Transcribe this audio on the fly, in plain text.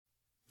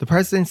The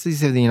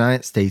Presidencies of the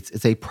United States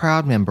is a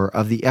proud member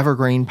of the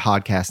Evergreen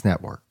Podcast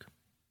Network.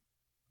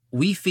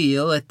 We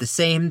feel at the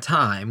same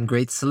time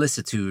great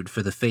solicitude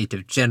for the fate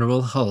of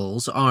General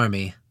Hull's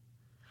army.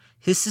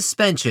 His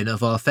suspension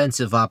of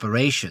offensive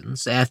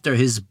operations after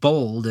his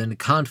bold and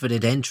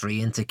confident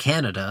entry into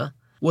Canada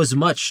was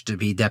much to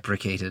be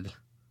deprecated.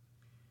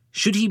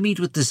 Should he meet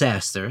with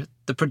disaster,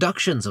 the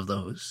productions of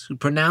those who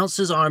pronounce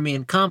his army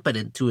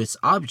incompetent to its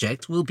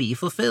object will be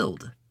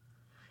fulfilled.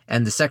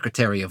 And the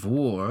Secretary of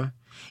War,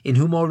 in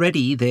whom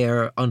already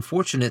there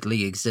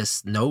unfortunately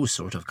exists no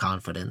sort of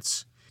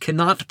confidence,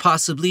 cannot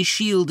possibly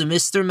shield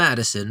Mr.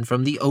 Madison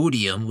from the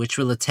odium which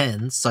will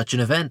attend such an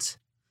event.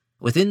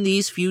 Within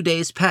these few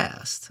days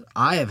past,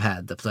 I have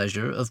had the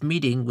pleasure of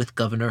meeting with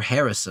Governor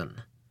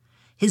Harrison.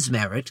 His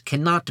merit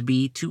cannot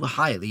be too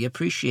highly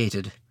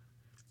appreciated.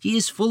 He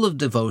is full of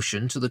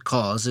devotion to the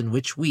cause in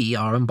which we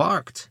are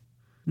embarked.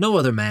 No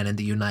other man in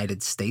the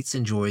United States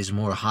enjoys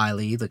more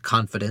highly the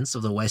confidence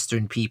of the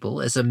Western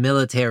people as a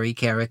military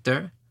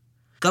character.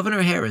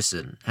 Governor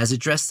Harrison has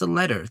addressed a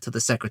letter to the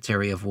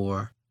Secretary of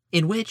War,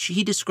 in which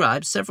he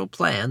describes several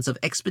plans of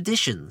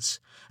expeditions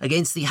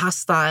against the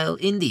hostile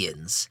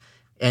Indians,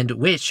 and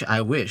which I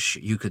wish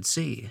you could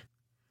see.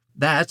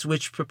 That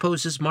which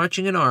proposes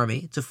marching an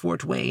army to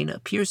Fort Wayne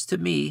appears to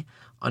me,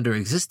 under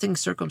existing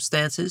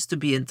circumstances, to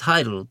be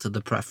entitled to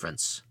the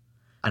preference.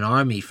 An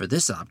army for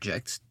this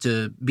object,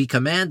 to be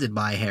commanded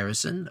by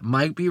Harrison,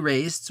 might be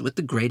raised with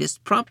the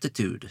greatest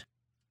promptitude.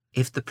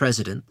 If the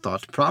President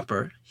thought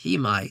proper, he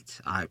might,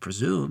 I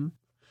presume,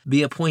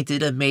 be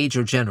appointed a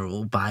Major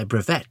General by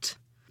brevet,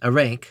 a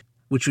rank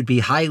which would be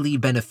highly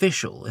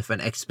beneficial if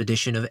an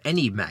expedition of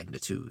any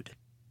magnitude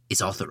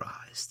is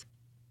authorized.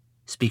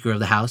 Speaker of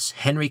the House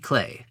Henry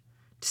Clay,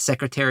 to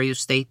Secretary of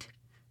State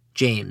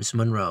James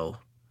Monroe,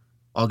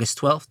 August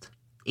 12th,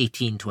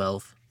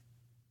 1812.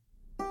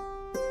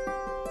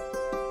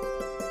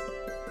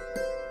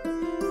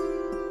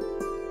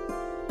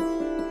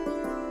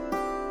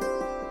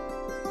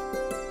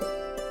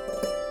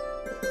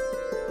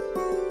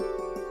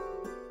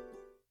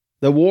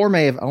 The war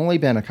may have only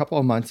been a couple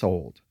of months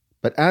old,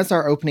 but as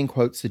our opening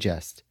quote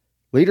suggests,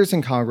 leaders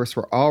in Congress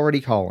were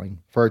already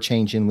calling for a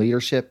change in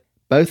leadership,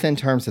 both in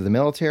terms of the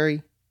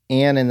military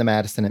and in the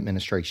Madison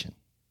administration.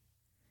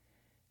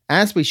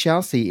 As we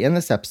shall see in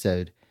this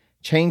episode,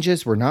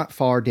 changes were not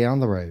far down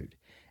the road,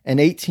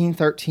 and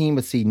 1813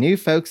 would see new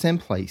folks in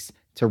place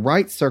to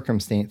right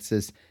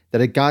circumstances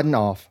that had gotten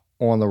off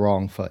on the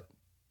wrong foot.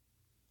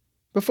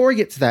 Before we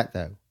get to that,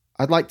 though,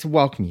 I'd like to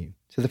welcome you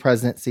to the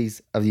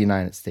Presidencies of the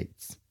United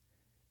States.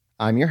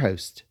 I'm your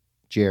host,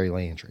 Jerry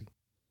Landry.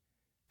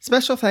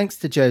 Special thanks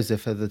to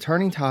Joseph of the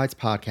Turning Tides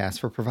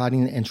podcast for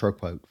providing the intro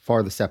quote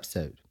for this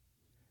episode.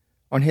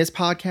 On his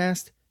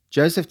podcast,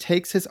 Joseph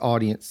takes his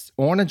audience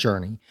on a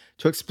journey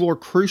to explore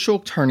crucial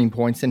turning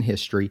points in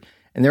history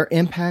and their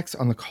impacts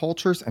on the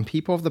cultures and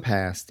people of the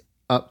past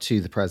up to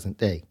the present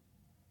day.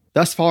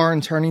 Thus far in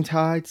Turning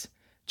Tides,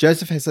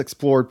 Joseph has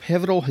explored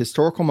pivotal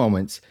historical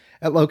moments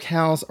at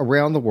locales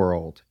around the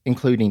world,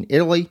 including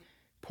Italy,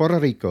 Puerto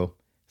Rico,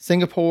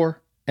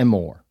 Singapore, and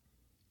more.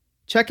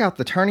 Check out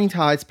the Turning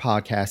Tides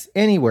podcast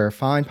anywhere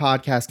fine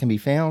podcasts can be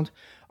found,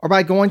 or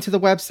by going to the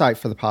website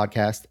for the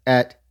podcast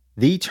at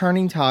The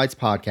Turning Tides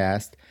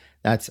Podcast,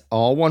 that's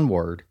all one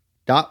word,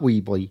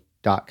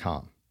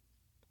 .weebly.com.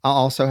 I'll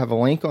also have a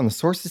link on the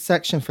sources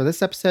section for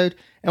this episode,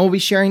 and we'll be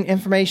sharing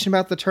information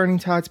about the Turning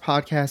Tides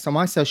podcast on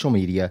my social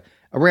media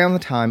around the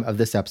time of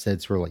this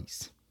episode's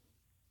release.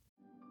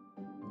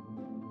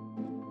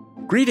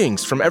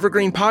 Greetings from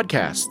Evergreen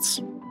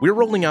Podcasts. We're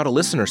rolling out a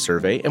listener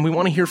survey, and we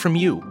want to hear from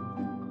you.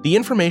 The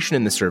information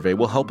in the survey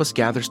will help us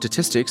gather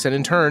statistics and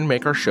in turn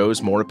make our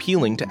shows more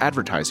appealing to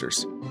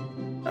advertisers.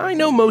 I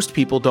know most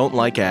people don't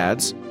like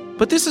ads,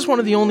 but this is one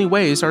of the only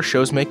ways our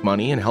shows make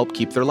money and help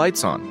keep their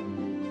lights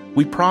on.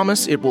 We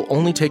promise it will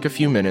only take a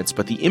few minutes,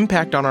 but the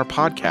impact on our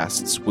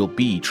podcasts will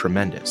be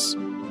tremendous.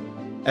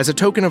 As a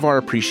token of our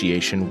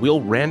appreciation,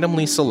 we'll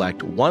randomly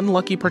select one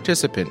lucky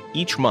participant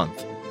each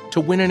month to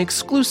win an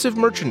exclusive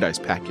merchandise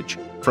package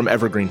from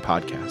Evergreen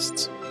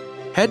Podcasts.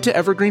 Head to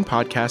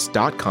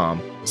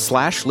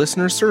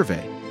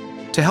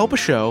evergreenpodcast.com/listenersurvey to help a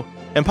show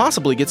and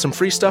possibly get some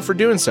free stuff for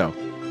doing so.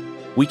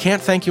 We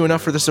can't thank you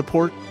enough for the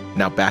support.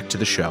 Now back to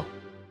the show.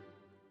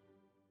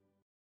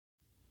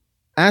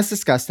 As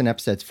discussed in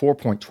episodes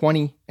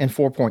 4.20 and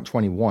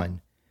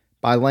 4.21,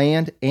 by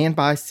land and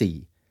by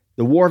sea,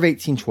 the War of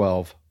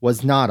 1812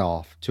 was not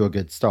off to a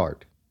good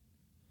start.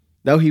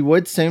 Though he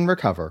would soon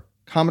recover,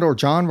 Commodore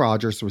John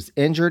Rodgers was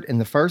injured in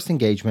the first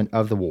engagement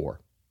of the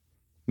war.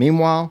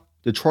 Meanwhile,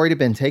 Detroit had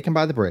been taken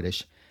by the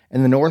British,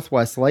 and the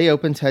Northwest lay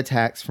open to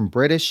attacks from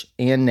British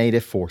and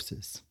native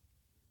forces.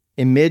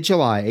 In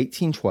mid-July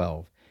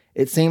 1812,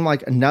 it seemed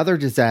like another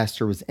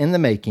disaster was in the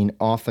making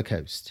off the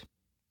coast.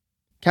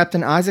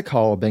 Captain Isaac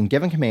Hull had been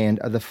given command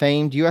of the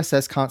famed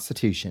USS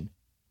Constitution,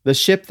 the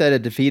ship that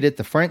had defeated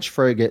the French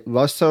frigate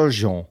Le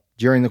Sergeant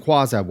during the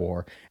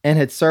Quasi-War and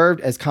had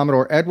served as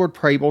Commodore Edward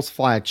Preble's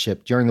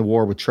flagship during the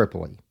war with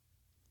Tripoli.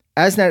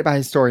 As noted by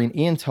historian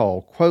Ian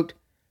Tull, quote,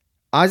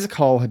 Isaac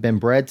Hull had been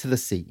bred to the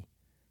sea.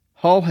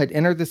 Hull had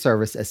entered the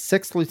service as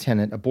 6th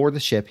lieutenant aboard the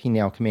ship he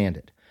now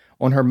commanded,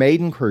 on her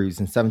maiden cruise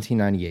in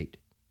 1798.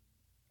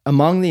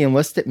 Among the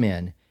enlisted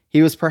men,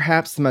 he was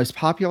perhaps the most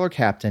popular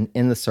captain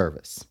in the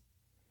service.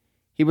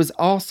 He was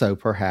also,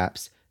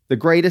 perhaps, the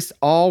greatest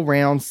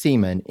all-round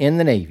seaman in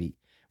the Navy,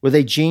 with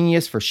a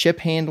genius for ship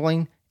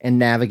handling and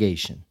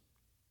navigation.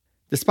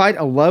 Despite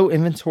a low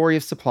inventory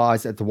of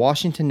supplies at the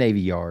Washington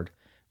Navy Yard,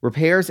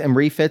 repairs and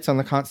refits on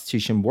the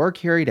Constitution were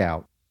carried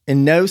out,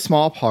 in no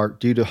small part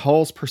due to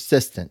Hull's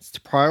persistence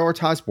to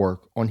prioritize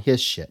work on his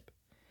ship,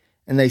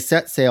 and they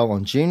set sail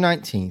on June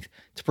 19th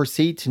to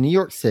proceed to New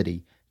York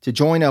City to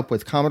join up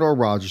with Commodore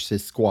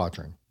Rodgers'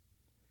 squadron.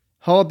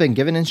 Hull had been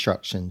given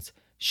instructions,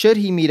 should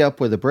he meet up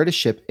with a British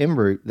ship en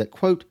route, that,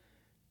 quote,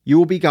 "You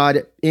will be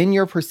guided in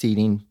your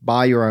proceeding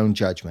by your own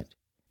judgment,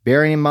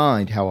 bearing in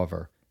mind,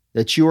 however,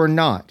 that you are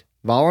not,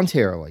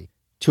 voluntarily,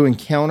 to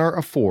encounter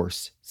a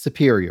force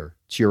superior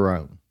to your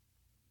own."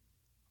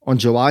 On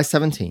July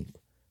 17th,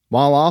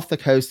 while off the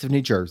coast of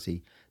New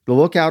Jersey, the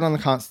lookout on the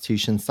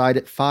Constitution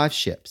sighted 5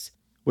 ships,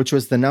 which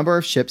was the number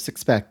of ships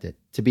expected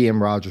to be in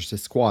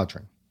Rodgers'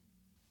 squadron.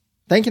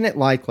 Thinking it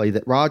likely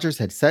that Rodgers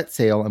had set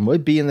sail and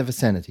would be in the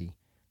vicinity,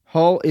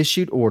 Hull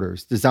issued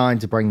orders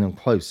designed to bring them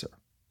closer.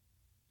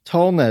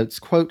 Toll notes,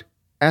 quote,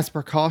 "As a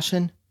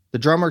precaution, the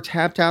drummer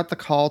tapped out the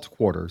call to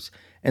quarters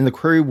and the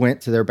crew went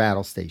to their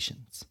battle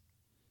stations.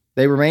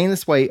 They remained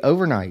this way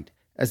overnight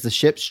as the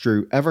ships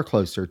drew ever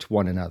closer to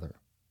one another."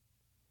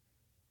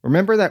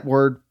 Remember that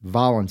word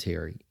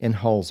voluntary in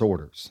Hull's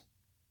orders.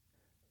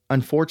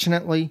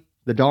 Unfortunately,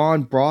 the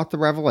dawn brought the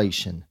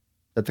revelation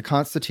that the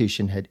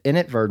Constitution had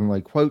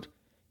inadvertently, quote,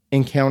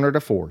 "encountered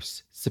a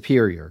force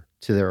superior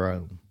to their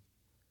own."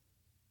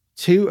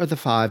 2 of the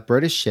 5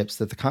 British ships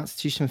that the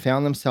Constitution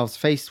found themselves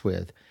faced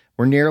with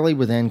were nearly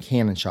within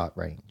cannon shot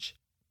range.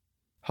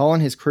 Hull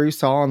and his crew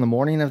saw on the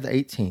morning of the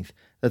 18th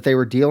that they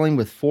were dealing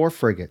with 4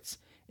 frigates,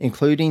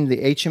 including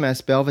the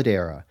HMS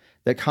Belvidera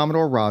that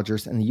Commodore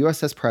Rodgers and the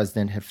USS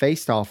President had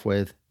faced off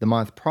with the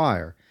month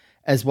prior,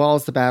 as well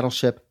as the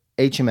battleship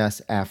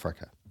HMS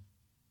Africa.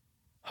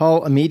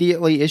 Hull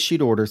immediately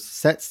issued orders to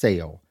set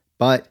sail,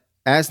 but,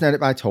 as noted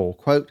by Toll,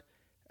 quote,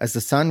 "As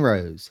the sun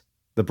rose,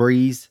 the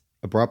breeze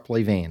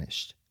abruptly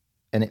vanished,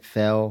 and it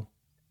fell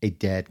a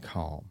dead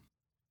calm.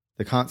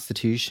 The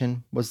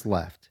Constitution was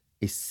left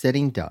a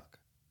sitting duck,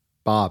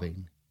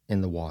 bobbing in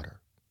the water."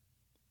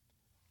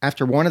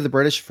 After one of the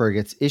British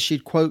frigates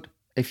issued, quote,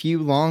 "a few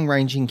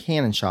long-ranging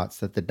cannon shots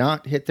that did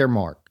not hit their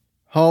mark,"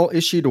 Hull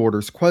issued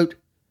orders, quote,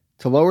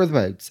 "to lower the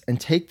boats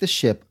and take the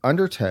ship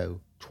under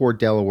tow toward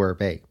Delaware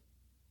Bay."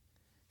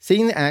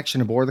 Seeing the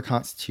action aboard the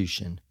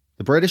Constitution,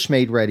 the British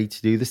made ready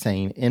to do the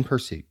same in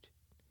pursuit.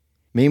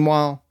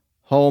 Meanwhile,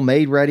 Hull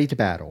made ready to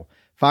battle,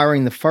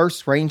 firing the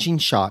first ranging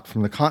shot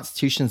from the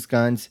Constitution's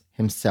guns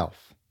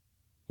himself.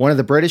 One of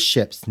the British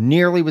ships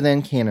nearly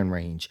within cannon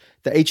range,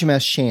 the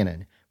HMS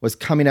Shannon, was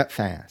coming up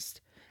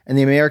fast, and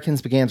the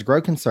Americans began to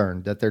grow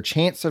concerned that their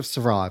chance of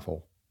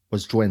survival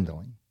was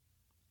dwindling.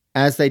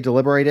 As they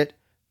deliberated,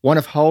 one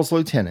of Hull's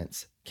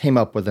lieutenants came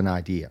up with an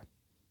idea.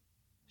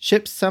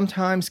 Ships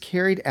sometimes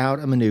carried out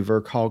a maneuver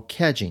called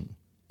kedging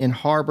in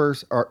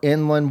harbors or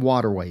inland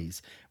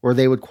waterways, where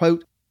they would,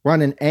 quote,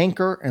 "run an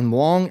anchor and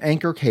long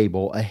anchor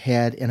cable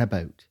ahead in a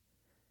boat.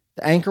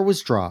 The anchor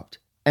was dropped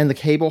and the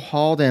cable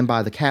hauled in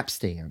by the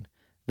capstan,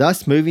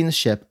 thus moving the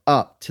ship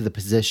up to the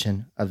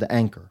position of the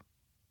anchor."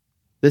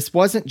 This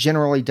wasn't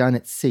generally done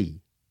at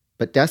sea,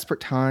 but desperate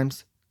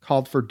times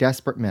called for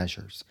desperate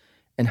measures,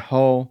 and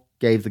Hull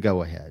gave the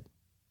go-ahead.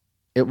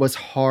 It was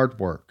hard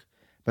work,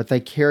 but they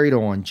carried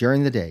on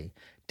during the day,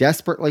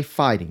 desperately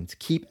fighting to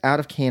keep out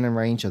of cannon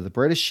range of the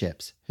British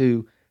ships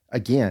who,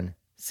 again,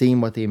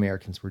 seeing what the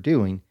Americans were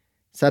doing,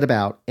 set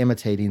about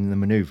imitating the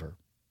maneuver.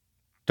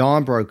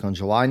 Dawn broke on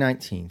July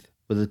 19th,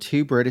 with the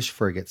 2 British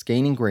frigates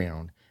gaining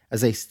ground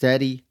as a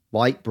steady,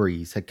 light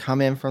breeze had come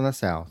in from the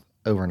south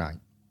overnight.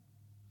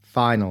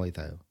 Finally,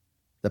 though,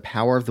 the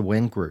power of the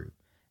wind grew,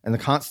 and the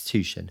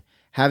Constitution,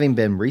 having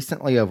been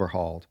recently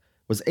overhauled,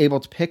 was able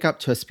to pick up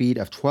to a speed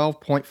of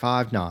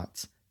 12.5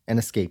 knots and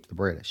escape the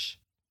British.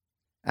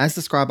 As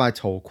described by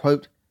Toll,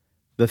 quote,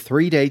 "The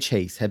 3-day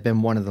chase had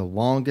been one of the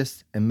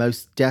longest and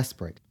most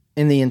desperate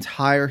in the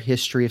entire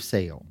history of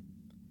sail.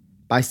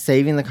 By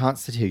saving the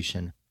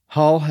Constitution,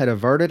 Hull had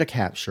averted a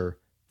capture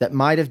that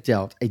might have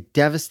dealt a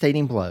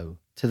devastating blow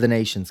to the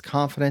nation's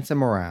confidence and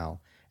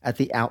morale at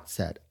the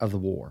outset of the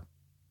war."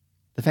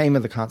 The fame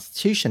of the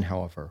Constitution,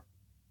 however,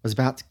 was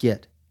about to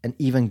get an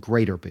even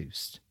greater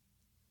boost.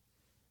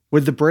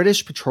 With the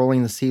British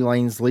patrolling the sea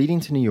lanes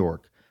leading to New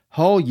York,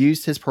 Hull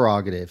used his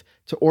prerogative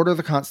to order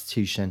the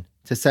Constitution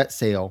to set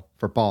sail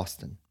for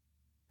Boston.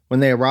 When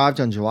they arrived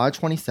on July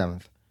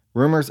 27th,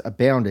 rumors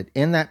abounded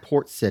in that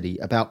port city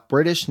about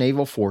British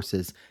naval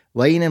forces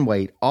laying in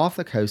wait off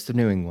the coast of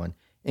New England,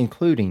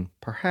 including,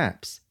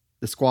 perhaps,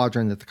 the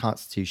squadron that the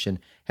Constitution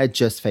had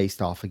just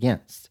faced off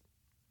against.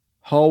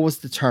 Hull was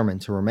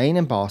determined to remain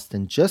in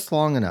Boston just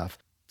long enough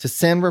to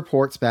send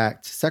reports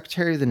back to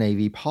Secretary of the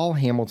Navy Paul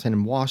Hamilton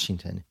in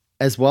Washington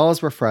as well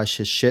as refresh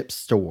his ship's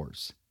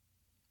stores.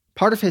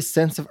 Part of his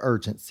sense of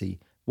urgency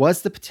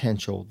was the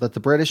potential that the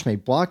British may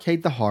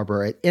blockade the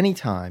harbor at any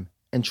time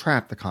and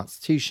trap the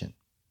Constitution.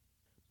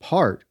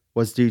 Part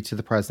was due to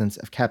the presence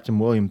of Captain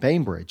William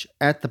Bainbridge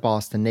at the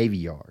Boston Navy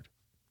Yard.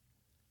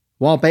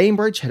 While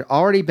Bainbridge had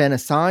already been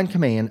assigned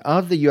command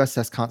of the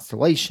USS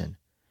Constellation,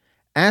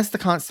 as the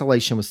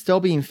Constellation was still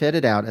being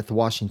fitted out at the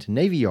Washington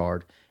Navy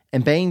Yard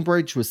and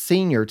Bainbridge was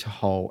senior to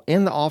Hull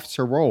in the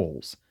officer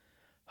roles,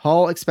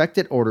 Hull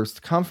expected orders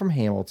to come from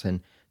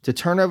Hamilton to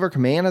turn over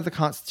command of the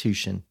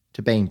Constitution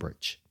to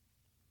Bainbridge.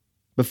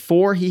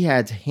 Before he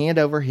had to hand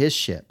over his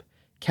ship,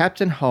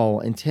 Captain Hull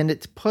intended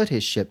to put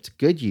his ship to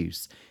good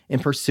use in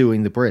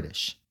pursuing the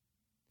British.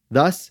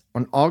 Thus,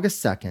 on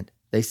August 2nd,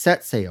 they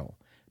set sail,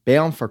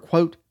 bound for,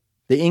 quote,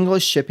 the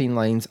English shipping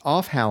lanes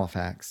off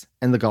Halifax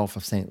and the Gulf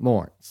of St.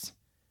 Lawrence.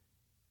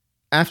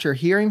 After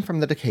hearing from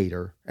the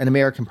Decatur, an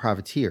American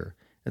privateer,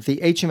 that the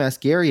HMS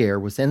Guerriere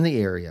was in the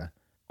area,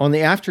 on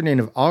the afternoon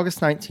of August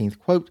 19th,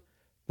 quote,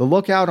 the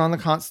lookout on the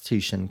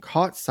Constitution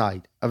caught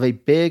sight of a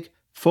big,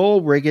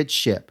 full-rigged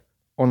ship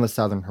on the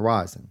southern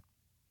horizon.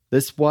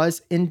 This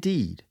was,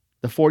 indeed,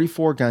 the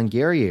 44-gun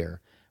Guerriere,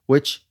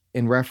 which,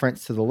 in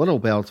reference to the Little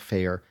Belt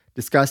affair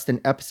discussed in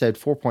episode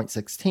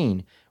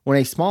 4.16, when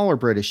a smaller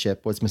British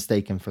ship was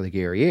mistaken for the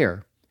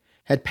Guerriere,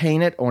 had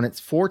painted on its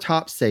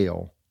foretop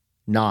sail,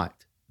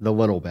 not the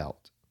Little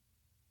Belt.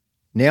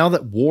 Now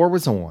that war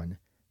was on,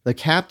 the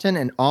captain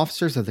and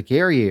officers of the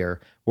Guerriere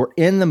were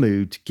in the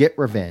mood to get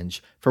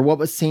revenge for what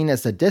was seen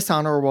as a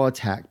dishonorable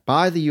attack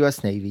by the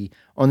U.S. Navy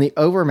on the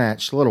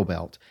overmatched Little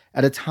Belt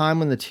at a time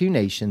when the two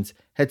nations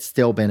had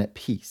still been at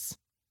peace.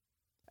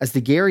 As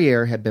the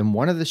Guerriere had been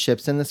one of the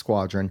ships in the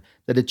squadron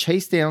that had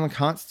chased down the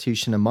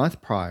Constitution a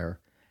month prior,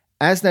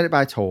 as noted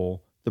by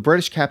Toll, the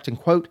British captain,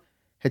 quote,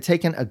 had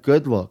taken a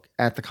good look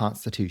at the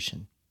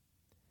Constitution.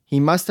 He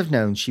must have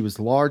known she was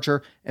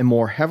larger and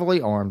more heavily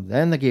armed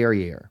than the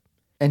Guerriere,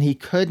 and he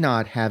could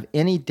not have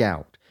any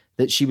doubt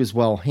that she was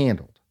well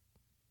handled.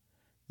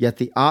 Yet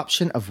the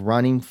option of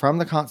running from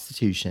the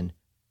Constitution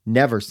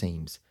never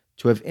seems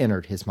to have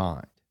entered his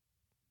mind.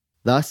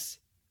 Thus,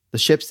 the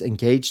ships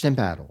engaged in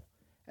battle,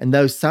 and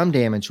though some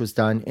damage was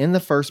done in the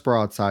first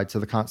broadside to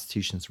the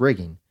Constitution's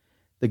rigging,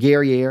 the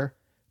Guerriere,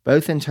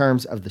 both in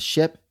terms of the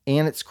ship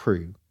and its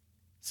crew,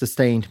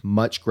 sustained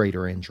much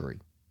greater injury.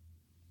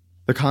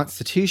 The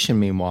Constitution,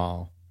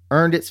 meanwhile,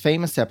 earned its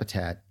famous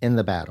epithet in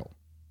the battle.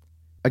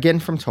 Again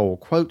from Toll,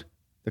 quote,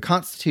 the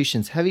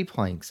Constitution's heavy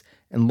planks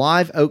and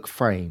live oak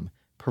frame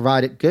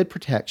provided good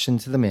protection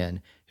to the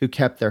men who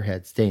kept their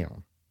heads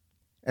down.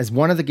 As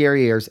one of the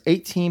Guerriere's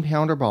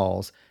 18-pounder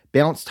balls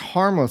bounced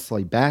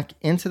harmlessly back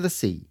into the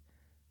sea,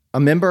 a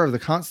member of the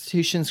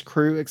Constitution's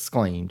crew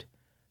exclaimed,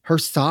 "Her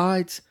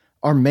sides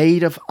are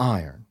made of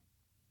iron."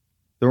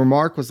 The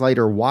remark was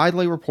later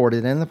widely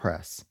reported in the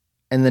press,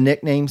 and the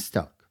nickname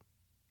stuck,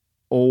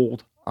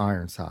 Old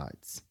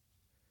Ironsides.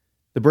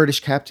 The British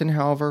captain,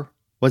 however,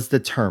 was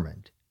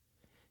determined.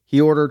 He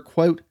ordered,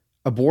 quote,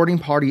 a boarding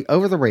party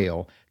over the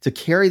rail to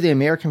carry the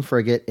American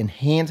frigate in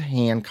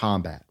hand-to-hand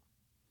combat.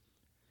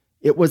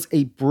 It was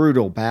a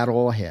brutal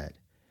battle ahead,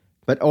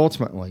 but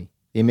ultimately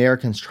the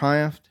Americans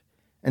triumphed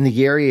and the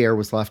Guerriere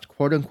was left,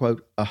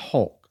 quote-unquote, a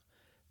hulk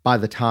by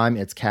the time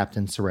its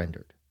captain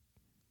surrendered.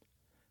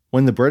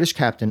 When the British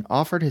captain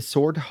offered his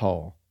sword to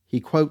Hull, he,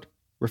 quote,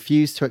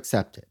 refused to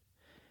accept it,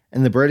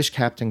 and the British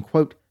captain,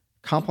 quote,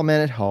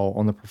 complimented Hull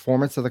on the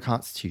performance of the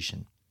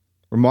Constitution,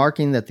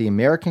 remarking that the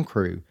American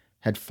crew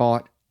had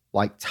fought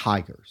like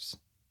tigers.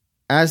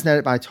 As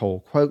noted by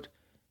Toll, quote,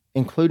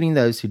 including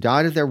those who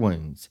died of their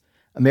wounds,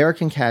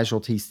 American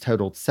casualties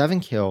totaled 7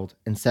 killed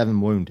and 7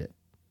 wounded.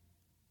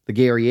 The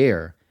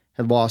Guerriere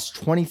had lost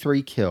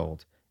 23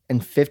 killed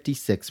and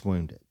 56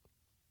 wounded.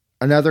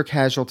 Another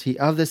casualty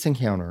of this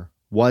encounter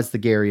was the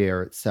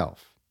Guerriere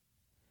itself.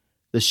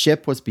 The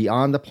ship was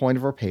beyond the point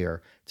of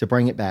repair to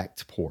bring it back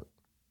to port.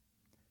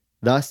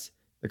 Thus,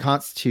 the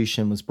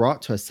Constitution was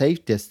brought to a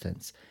safe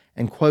distance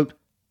and, quote,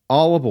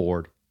 all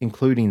aboard,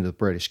 including the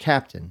British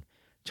captain,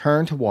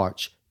 turned to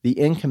watch the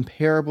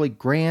incomparably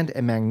grand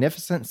and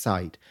magnificent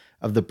sight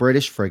of the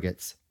British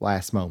frigate's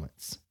last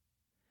moments.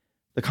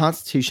 The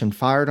Constitution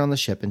fired on the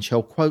ship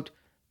until, quote,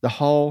 the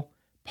hull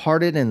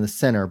parted in the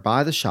center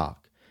by the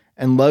shock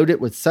and loaded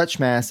with such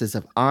masses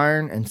of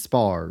iron and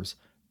spars,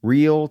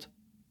 reeled,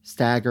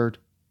 staggered,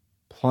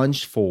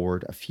 plunged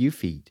forward a few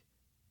feet,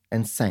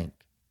 and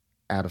sank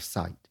out of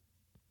sight.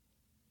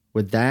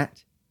 With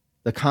that,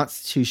 the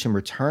Constitution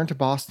returned to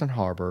Boston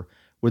Harbor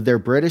with their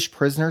British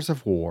prisoners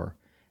of war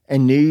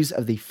and news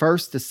of the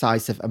first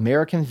decisive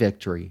American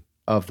victory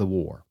of the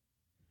war.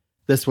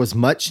 This was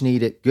much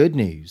needed good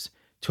news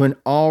to an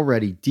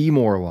already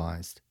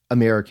demoralized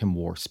American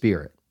war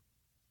spirit.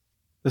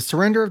 The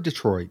surrender of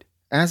Detroit,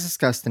 as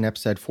discussed in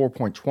episode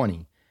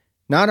 4.20,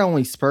 not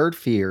only spurred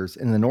fears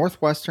in the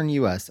northwestern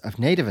U.S. of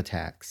native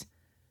attacks,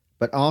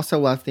 but also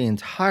left the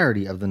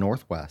entirety of the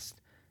Northwest,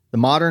 the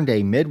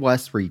modern-day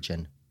Midwest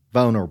region,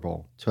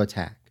 vulnerable to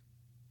attack.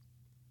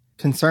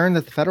 Concerned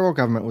that the federal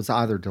government was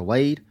either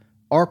delayed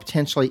or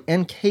potentially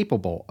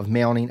incapable of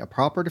mounting a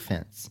proper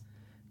defense,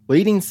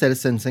 leading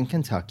citizens in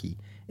Kentucky,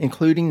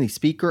 including the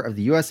Speaker of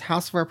the U.S.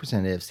 House of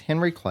Representatives,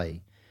 Henry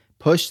Clay,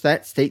 pushed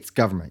that state's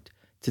government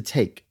to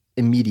take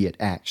immediate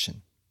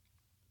action.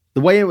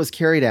 The way it was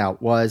carried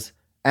out was,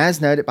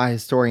 as noted by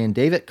historian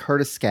David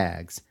Curtis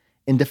Skaggs,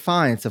 in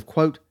defiance of,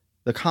 quote,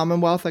 the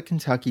Commonwealth of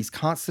Kentucky's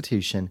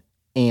Constitution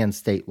and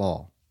state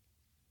law.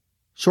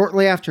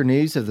 Shortly after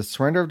news of the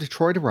surrender of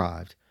Detroit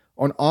arrived,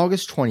 on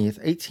August 20th,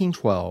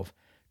 1812,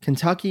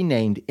 Kentucky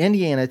named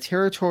Indiana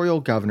Territorial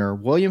Governor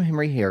William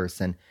Henry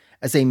Harrison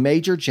as a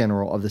major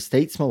general of the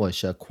state's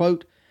militia,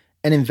 quote,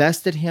 and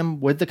invested him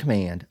with the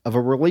command of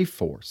a relief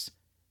force,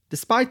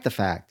 despite the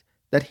fact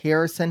that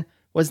Harrison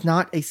was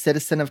not a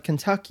citizen of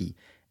Kentucky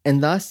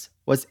and thus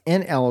was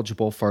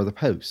ineligible for the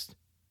post.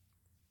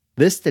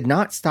 This did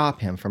not stop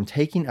him from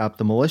taking up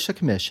the militia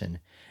commission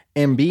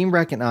and being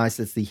recognized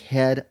as the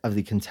head of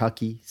the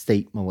Kentucky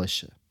State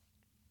Militia.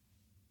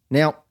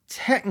 Now,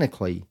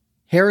 technically,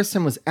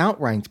 Harrison was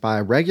outranked by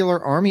a regular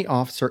Army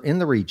officer in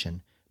the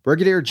region,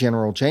 Brigadier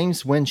General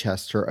James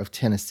Winchester of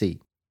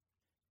Tennessee.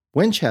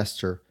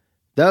 Winchester,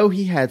 though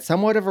he had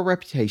somewhat of a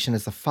reputation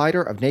as a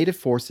fighter of native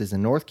forces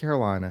in North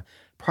Carolina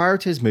prior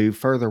to his move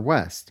further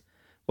west,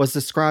 was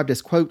described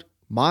as, quote,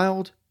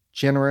 mild,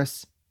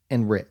 generous,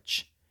 and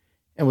rich,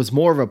 and was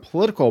more of a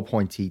political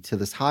appointee to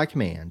this high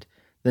command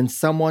than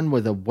someone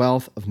with a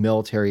wealth of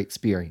military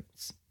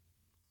experience.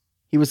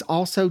 He was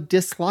also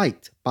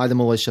disliked by the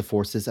militia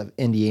forces of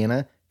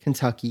Indiana,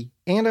 Kentucky,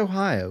 and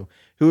Ohio,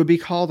 who would be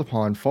called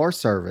upon for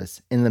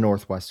service in the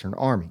Northwestern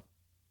Army.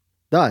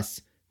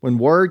 Thus, when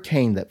word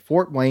came that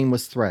Fort Wayne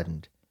was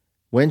threatened,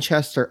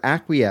 Winchester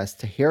acquiesced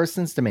to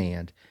Harrison's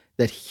demand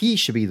that he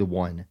should be the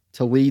one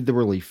to lead the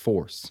relief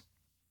force.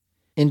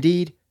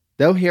 Indeed,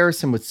 though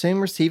Harrison would soon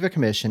receive a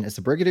commission as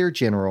a brigadier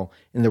general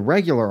in the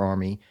regular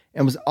army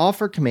and was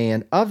offered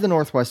command of the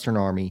Northwestern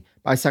Army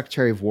by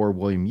Secretary of War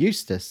William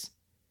Eustis,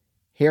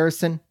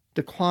 Harrison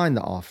declined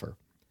the offer,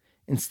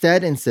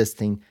 instead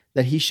insisting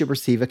that he should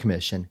receive a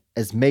commission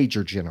as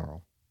Major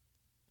General.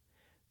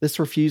 This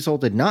refusal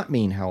did not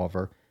mean,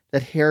 however,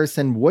 that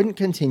Harrison wouldn't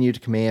continue to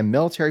command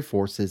military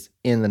forces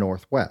in the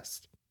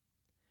Northwest.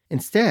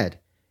 Instead,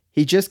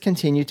 he just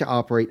continued to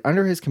operate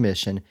under his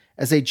commission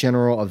as a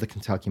general of the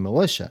Kentucky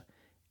militia,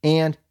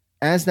 and,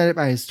 as noted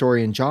by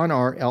historian John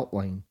R.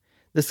 Eltling,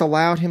 this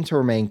allowed him to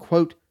remain,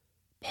 quote,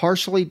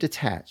 partially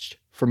detached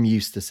from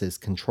Eustis's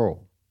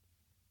control.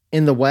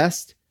 In the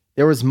West,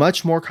 there was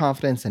much more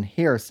confidence in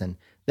Harrison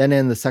than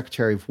in the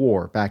Secretary of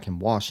War back in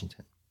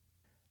Washington.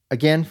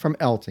 Again from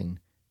Elting,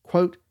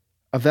 quote,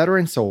 a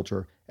veteran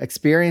soldier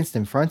experienced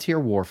in frontier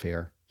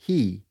warfare,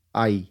 he,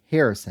 i.e.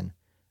 Harrison,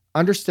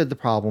 understood the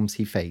problems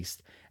he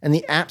faced and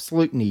the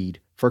absolute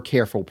need for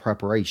careful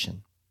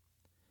preparation.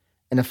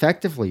 An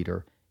effective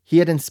leader, he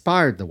had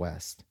inspired the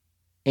West,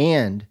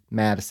 and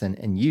Madison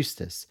and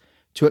Eustis,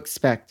 to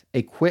expect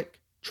a quick,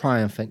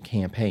 triumphant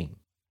campaign.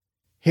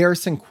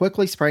 Harrison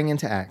quickly sprang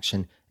into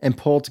action and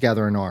pulled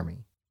together an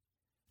army.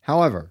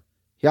 However,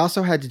 he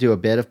also had to do a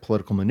bit of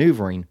political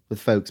maneuvering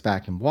with folks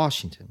back in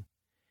Washington.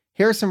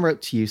 Harrison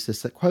wrote to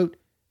Eustis that, quote,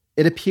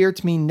 it appeared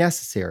to me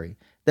necessary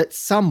that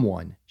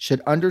someone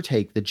should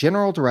undertake the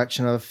general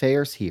direction of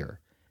affairs here,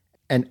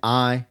 and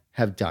I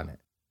have done it.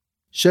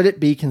 Should it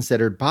be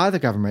considered by the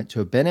government to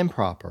have been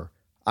improper,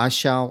 I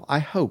shall, I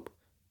hope,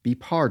 be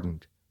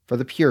pardoned for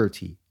the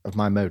purity of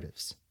my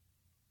motives.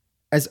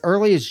 As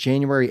early as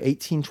January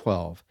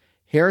 1812,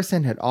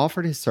 Harrison had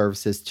offered his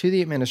services to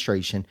the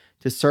administration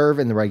to serve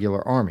in the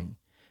regular army,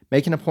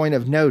 making a point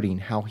of noting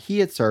how he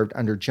had served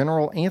under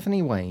General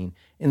Anthony Wayne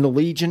in the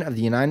Legion of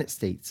the United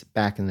States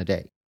back in the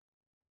day.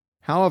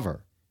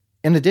 However,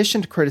 in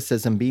addition to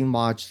criticism being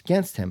lodged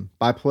against him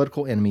by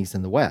political enemies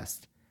in the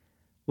West,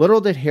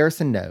 little did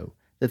Harrison know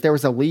that there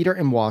was a leader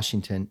in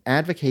Washington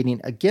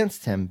advocating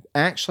against him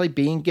actually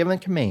being given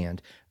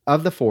command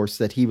of the force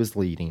that he was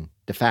leading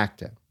de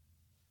facto.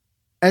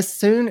 As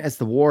soon as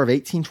the War of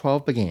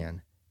 1812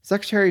 began,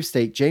 Secretary of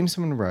State James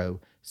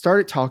Monroe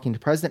started talking to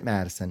President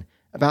Madison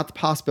about the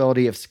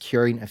possibility of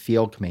securing a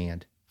field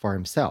command for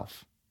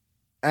himself.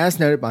 As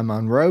noted by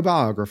Monroe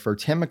biographer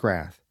Tim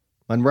McGrath,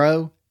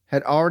 Monroe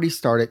had already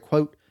started,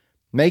 quote,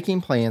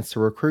 making plans to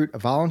recruit a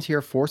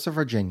volunteer force of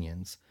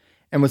Virginians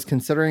and was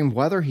considering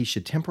whether he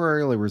should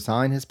temporarily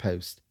resign his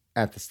post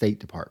at the State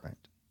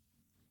Department.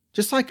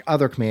 Just like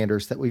other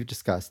commanders that we've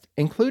discussed,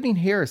 including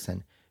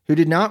Harrison, who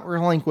did not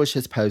relinquish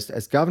his post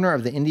as governor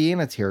of the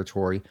Indiana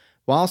Territory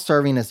while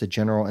serving as a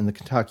general in the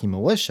Kentucky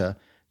militia,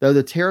 though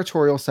the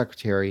territorial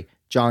secretary,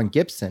 John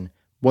Gibson,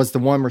 was the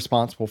one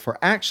responsible for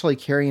actually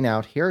carrying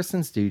out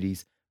Harrison's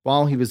duties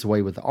while he was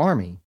away with the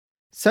army,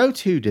 so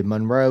too did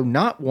Monroe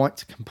not want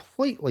to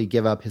completely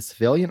give up his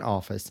civilian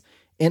office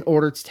in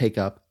order to take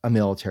up a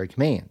military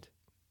command.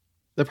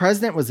 The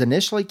president was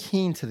initially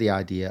keen to the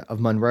idea of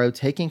Monroe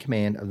taking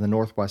command of the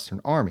Northwestern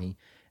Army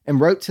and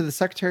wrote to the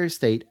Secretary of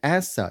State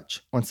as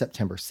such on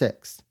September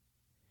 6th.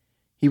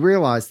 He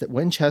realized that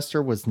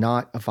Winchester was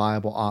not a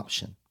viable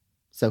option,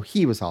 so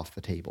he was off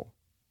the table.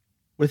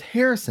 With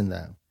Harrison,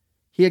 though,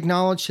 he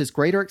acknowledged his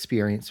greater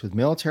experience with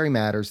military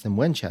matters than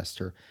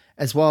Winchester,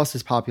 as well as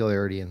his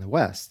popularity in the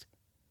West,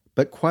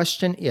 but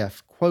questioned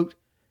if, quote,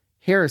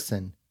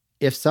 Harrison,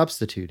 if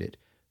substituted,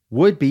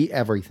 would be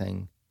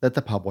everything that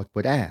the public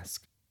would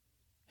ask.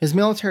 His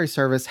military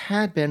service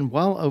had been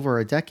well over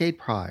a decade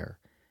prior,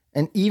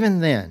 and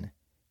even then,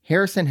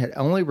 Harrison had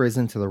only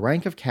risen to the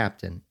rank of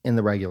captain in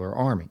the regular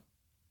army.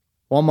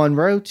 While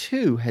Monroe,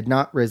 too, had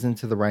not risen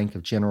to the rank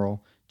of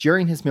general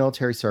during his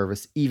military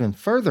service even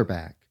further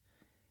back,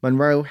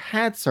 Monroe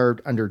had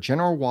served under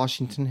General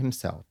Washington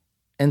himself,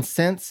 and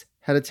since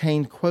had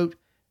attained, quote,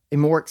 a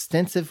more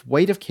extensive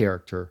weight of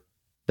character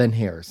than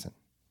Harrison.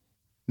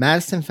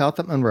 Madison felt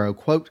that Monroe,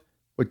 quote,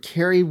 would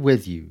carry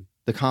with you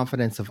the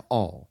confidence of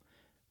all,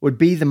 would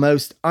be the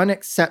most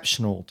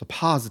unexceptional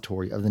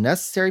depository of the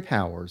necessary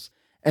powers,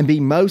 and be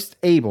most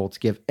able to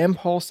give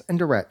impulse and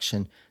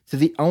direction to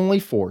the only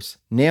force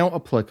now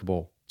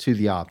applicable to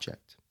the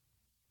object.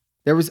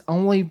 There was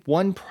only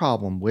one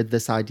problem with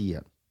this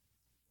idea.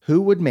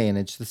 Who would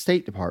manage the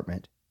State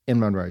Department in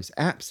Monroe's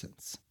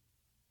absence?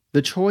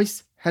 The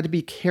choice had to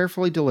be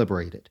carefully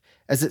deliberated,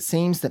 as it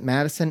seems that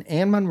Madison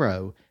and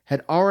Monroe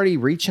had already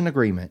reached an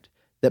agreement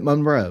that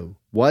Monroe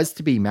was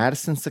to be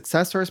Madison's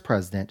successor as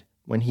president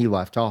when he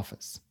left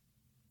office.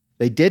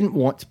 They didn't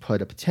want to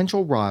put a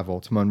potential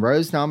rival to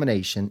Monroe's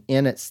nomination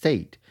in at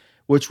State,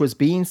 which was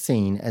being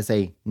seen as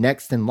a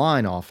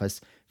next-in-line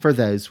office for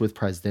those with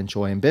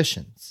presidential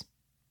ambitions.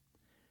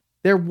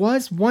 There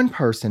was one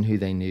person who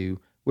they knew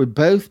would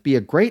both be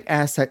a great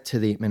asset to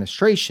the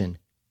administration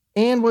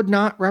and would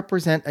not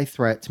represent a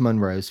threat to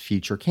Monroe's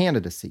future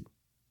candidacy.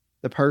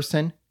 The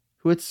person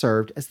who had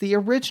served as the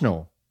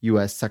original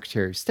U.S.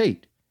 Secretary of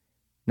State,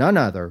 none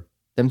other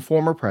than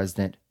former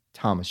President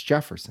Thomas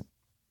Jefferson.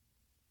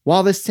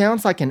 While this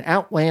sounds like an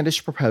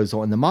outlandish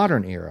proposal in the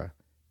modern era,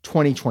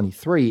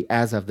 2023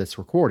 as of this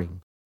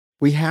recording,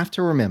 we have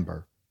to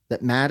remember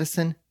that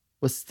Madison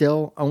was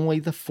still only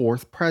the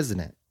fourth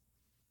president.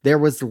 There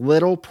was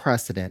little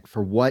precedent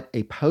for what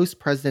a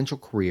post-presidential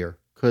career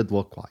could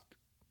look like.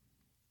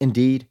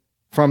 Indeed,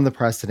 from the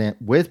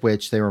precedent with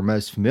which they were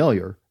most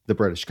familiar, the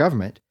British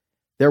government,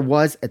 there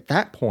was at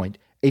that point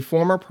a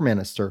former prime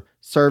minister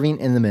serving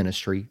in the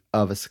ministry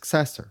of a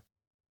successor.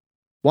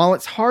 While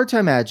it's hard to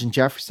imagine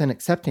Jefferson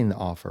accepting the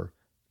offer,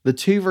 the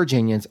two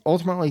Virginians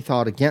ultimately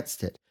thought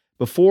against it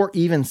before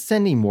even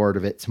sending word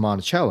of it to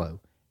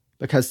Monticello,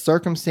 because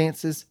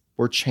circumstances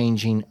were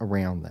changing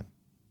around them.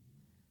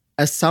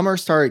 As summer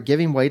started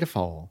giving way to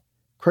fall,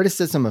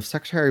 criticism of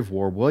Secretary of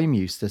War William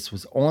Eustis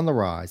was on the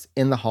rise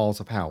in the halls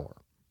of power,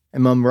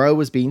 and Monroe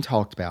was being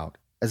talked about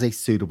as a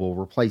suitable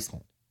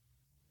replacement.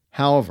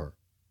 However,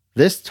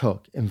 this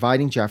took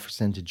inviting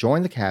Jefferson to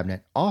join the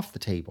cabinet off the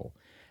table,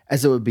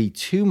 as it would be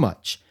too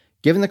much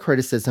given the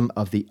criticism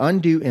of the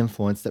undue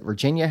influence that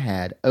Virginia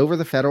had over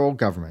the federal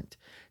government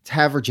to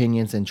have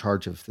Virginians in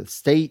charge of the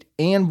state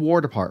and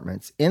war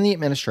departments in the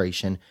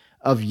administration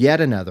of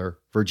yet another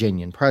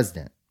Virginian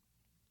president.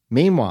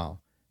 Meanwhile,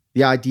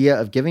 the idea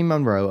of giving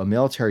Monroe a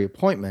military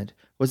appointment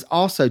was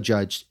also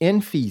judged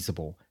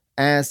infeasible,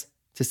 as,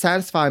 to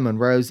satisfy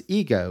Monroe's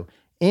ego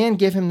and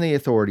give him the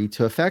authority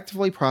to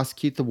effectively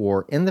prosecute the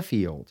war in the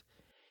field,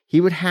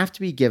 he would have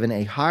to be given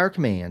a higher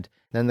command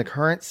than the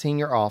current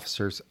senior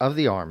officers of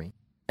the Army,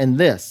 and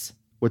this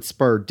would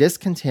spur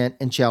discontent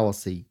and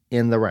jealousy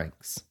in the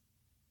ranks.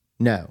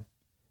 No,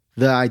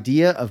 the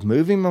idea of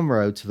moving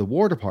Monroe to the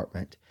War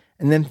Department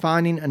and then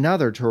finding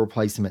another to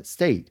replace him at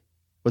State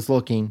was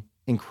looking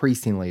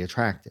increasingly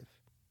attractive.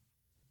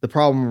 The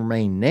problem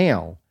remained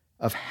now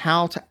of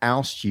how to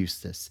oust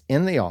Eustis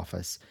in the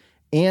office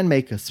and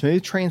make a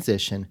smooth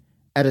transition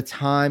at a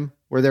time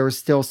where there was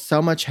still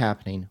so much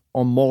happening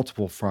on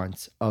multiple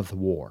fronts of the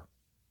war.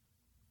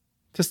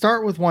 To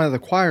start with one of the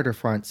quieter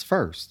fronts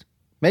first,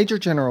 Major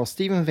General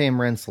Stephen Van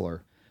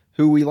Rensselaer,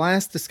 who we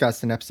last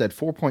discussed in episode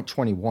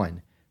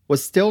 4.21,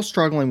 was still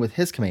struggling with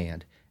his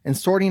command and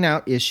sorting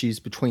out issues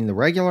between the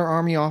regular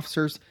Army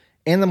officers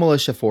and the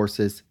militia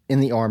forces in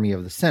the Army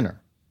of the Center.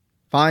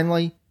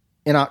 Finally,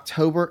 in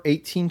October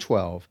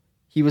 1812,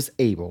 he was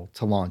able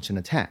to launch an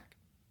attack.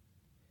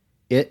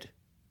 It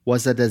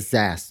was a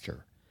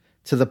disaster,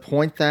 to the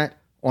point that,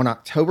 on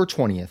October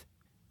 20th,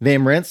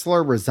 Van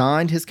Rensselaer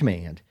resigned his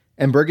command,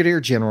 and Brigadier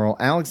General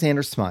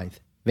Alexander Smythe,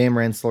 Van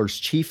Rensselaer's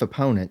chief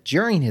opponent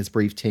during his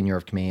brief tenure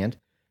of command,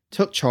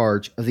 took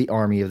charge of the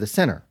Army of the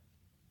Center.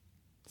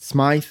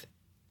 Smythe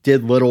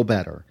did little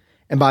better,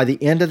 and by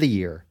the end of the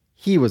year,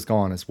 he was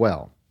gone as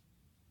well.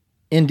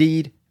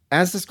 Indeed,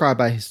 as described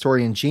by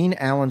historian Gene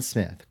Allen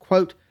Smith,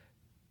 quote,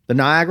 "The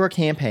Niagara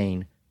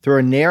campaign, through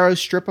a narrow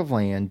strip of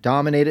land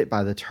dominated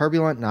by the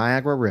turbulent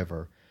Niagara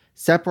River,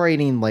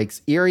 separating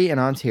Lakes Erie and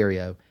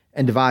Ontario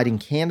and dividing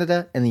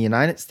Canada and the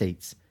United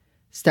States,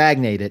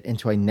 stagnated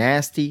into a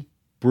nasty,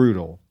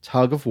 brutal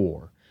tug of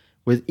war,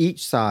 with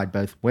each side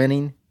both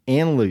winning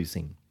and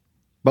losing,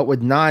 but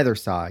with neither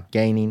side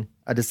gaining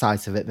a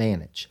decisive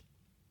advantage."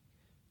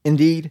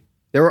 Indeed,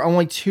 there were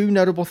only two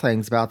notable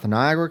things about the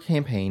Niagara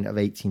campaign of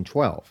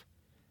 1812.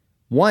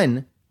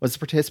 One was the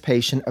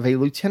participation of a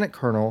Lieutenant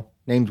Colonel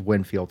named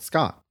Winfield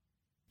Scott.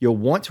 You'll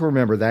want to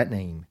remember that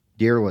name,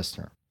 dear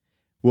listener.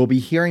 We'll be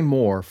hearing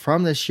more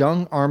from this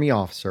young Army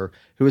officer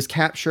who was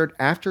captured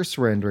after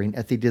surrendering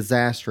at the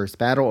disastrous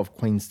Battle of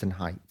Queenston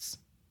Heights.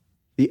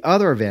 The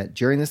other event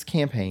during this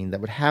campaign that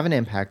would have an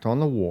impact on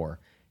the war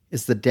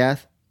is the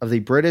death of the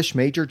British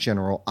Major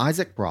General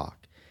Isaac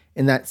Brock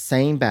in that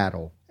same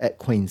battle at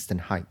Queenston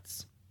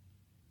Heights.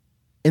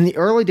 In the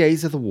early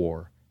days of the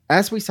war,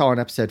 as we saw in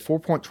episode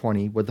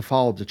 4.20 with the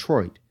fall of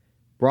Detroit,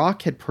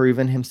 Brock had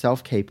proven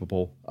himself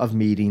capable of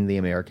meeting the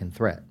American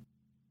threat.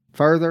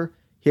 Further,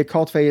 he had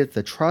cultivated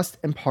the trust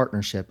and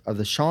partnership of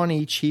the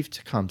Shawnee Chief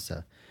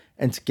Tecumseh,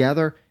 and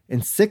together,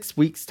 in 6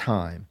 weeks'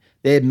 time,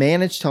 they had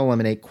managed to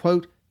eliminate,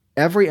 quote,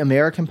 every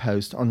American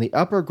post on the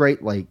upper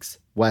Great Lakes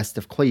west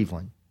of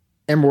Cleveland,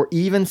 and were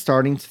even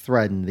starting to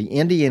threaten the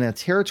Indiana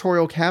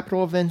territorial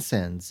capital of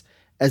Vincennes,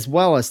 as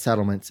well as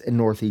settlements in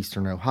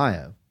northeastern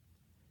Ohio.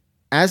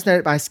 As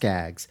noted by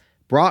Skaggs,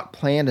 Brock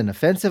planned an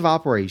offensive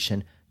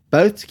operation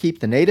both to keep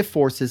the native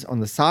forces on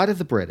the side of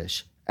the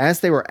British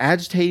as they were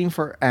agitating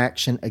for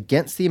action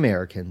against the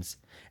Americans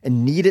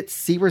and needed to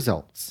see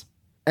results,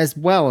 as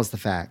well as the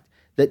fact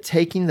that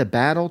taking the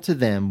battle to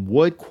them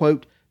would,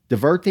 quote,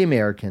 divert the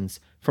Americans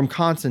from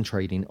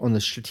concentrating on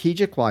the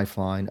strategic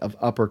lifeline of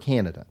Upper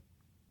Canada,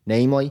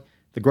 namely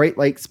the Great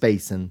Lakes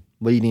Basin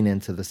leading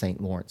into the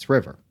St. Lawrence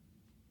River.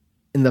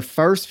 In the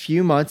first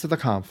few months of the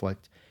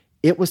conflict,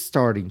 it was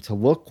starting to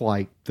look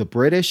like the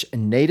British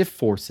and native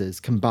forces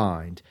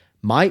combined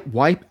might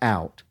wipe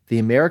out the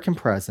American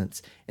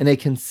presence in a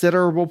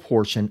considerable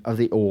portion of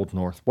the Old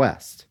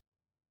Northwest.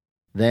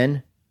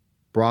 Then,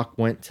 Brock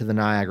went to the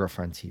Niagara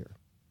frontier.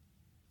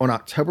 On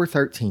October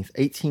 13,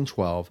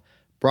 1812,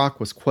 Brock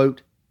was,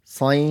 quote,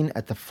 slain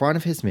at the front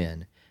of his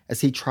men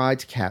as he tried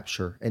to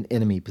capture an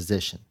enemy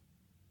position.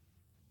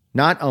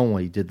 Not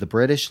only did the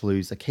British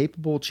lose a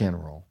capable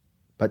general,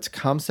 but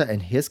Tecumseh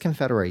and his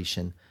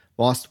confederation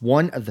lost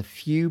one of the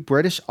few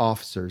British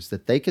officers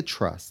that they could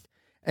trust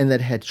and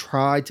that had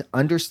tried to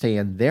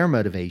understand their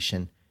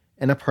motivation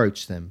and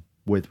approach them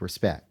with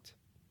respect.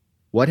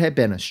 What had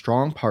been a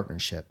strong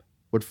partnership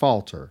would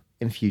falter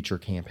in future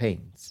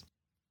campaigns.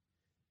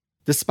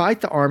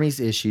 Despite the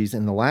Army's issues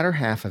in the latter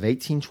half of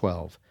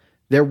 1812,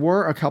 there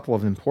were a couple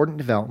of important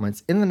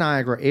developments in the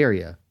Niagara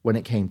area when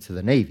it came to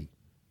the Navy.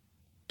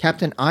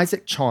 Captain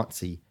Isaac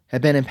Chauncey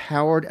had been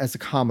empowered as a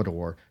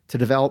Commodore to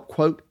develop,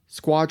 quote,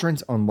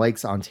 squadrons on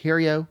Lakes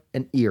Ontario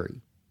and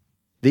Erie.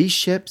 These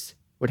ships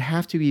would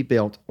have to be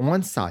built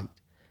on site,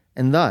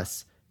 and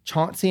thus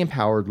Chauncey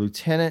empowered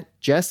Lieutenant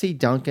Jesse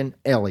Duncan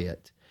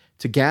Elliott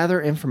to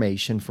gather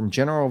information from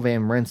General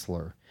Van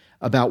Rensselaer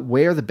about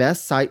where the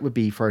best site would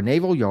be for a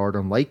naval yard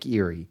on Lake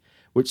Erie,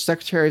 which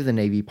Secretary of the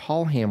Navy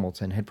Paul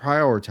Hamilton had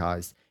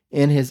prioritized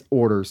in his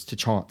orders to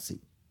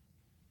Chauncey.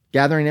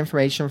 Gathering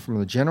information from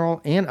the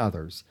general and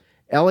others,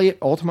 Elliott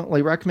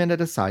ultimately recommended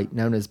a site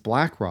known as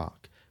Black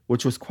Rock,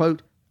 which was,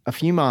 quote, a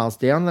few miles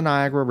down the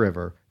Niagara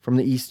River from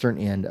the eastern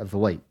end of the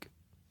lake.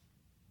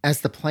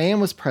 As the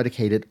plan was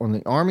predicated on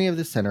the Army of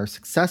the Center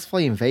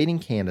successfully invading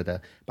Canada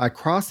by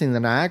crossing the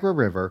Niagara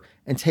River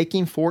and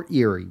taking Fort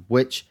Erie,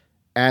 which,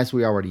 as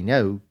we already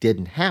know,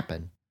 didn't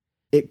happen,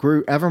 it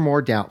grew ever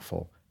more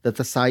doubtful that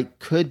the site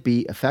could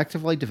be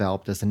effectively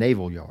developed as a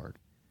naval yard.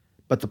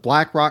 But the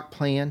Black Rock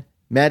plan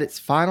met its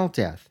final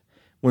death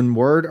when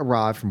word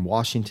arrived from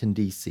Washington,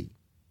 D.C.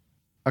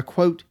 A,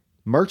 quote,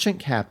 merchant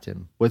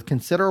captain with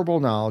considerable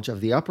knowledge of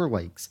the Upper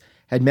Lakes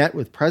had met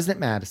with President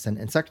Madison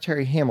and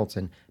Secretary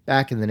Hamilton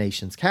back in the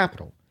nation's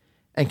capital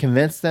and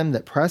convinced them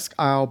that Presque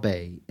Isle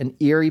Bay in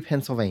Erie,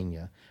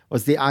 Pennsylvania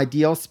was the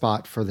ideal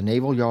spot for the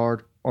naval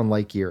yard on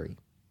Lake Erie.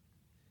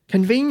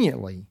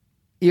 Conveniently,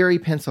 Erie,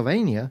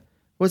 Pennsylvania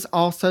was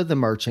also the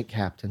merchant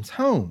captain's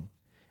home,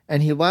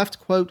 and he left,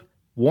 quote,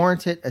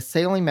 warranted as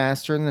sailing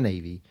master in the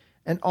Navy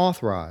and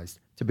authorized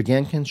to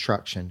begin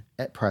construction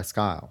at Presque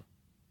Isle.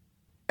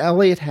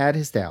 Elliott had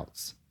his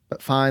doubts,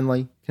 but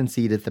finally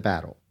conceded the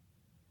battle.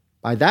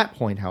 By that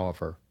point,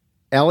 however,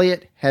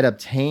 Elliott had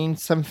obtained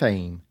some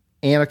fame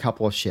and a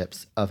couple of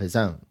ships of his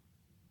own.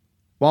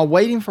 While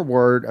waiting for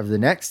word of the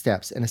next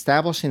steps in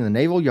establishing the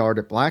naval yard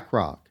at Black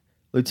Rock,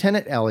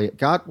 Lieutenant Elliott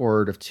got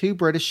word of 2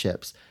 British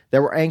ships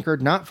that were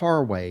anchored not far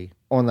away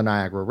on the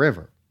Niagara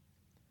River.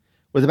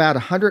 With about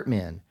 100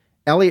 men,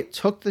 Elliott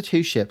took the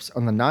 2 ships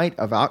on the night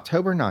of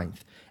October 9th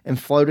and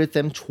floated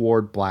them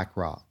toward Black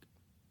Rock.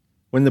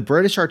 When the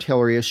British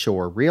artillery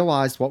ashore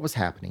realized what was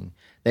happening,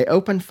 they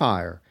opened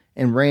fire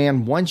and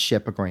ran one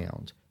ship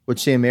aground,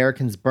 which the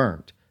Americans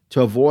burnt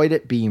to avoid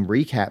it being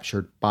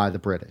recaptured by the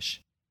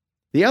British.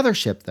 The other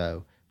ship,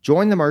 though,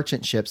 joined the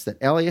merchant ships that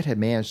Elliott had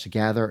managed to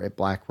gather at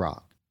Black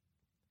Rock.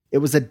 It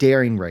was a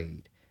daring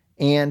raid,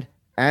 and,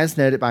 as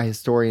noted by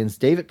historians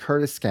David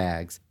Curtis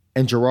Skaggs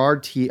and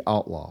Gerard T.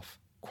 Altloff,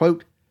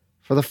 quote,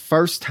 for the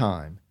first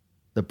time,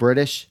 the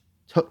British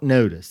took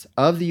notice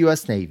of the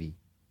U.S. Navy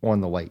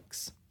on the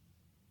lakes.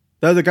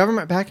 Though the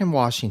government back in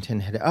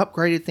Washington had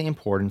upgraded the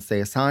importance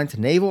they assigned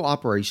to naval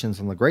operations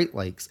on the Great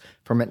Lakes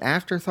from an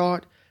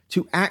afterthought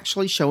to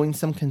actually showing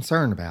some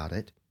concern about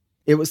it,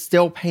 It was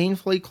still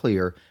painfully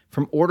clear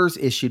from orders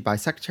issued by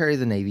Secretary of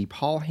the Navy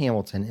Paul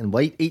Hamilton in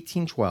late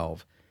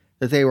 1812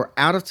 that they were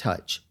out of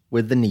touch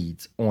with the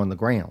needs on the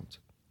ground.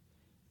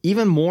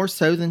 Even more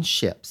so than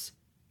ships,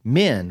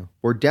 men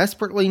were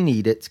desperately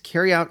needed to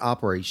carry out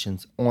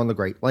operations on the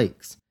Great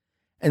Lakes,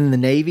 and the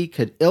Navy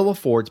could ill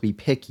afford to be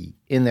picky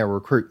in their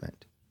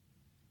recruitment.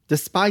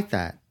 Despite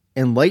that,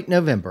 in late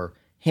November,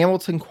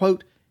 Hamilton,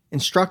 quote,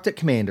 instructed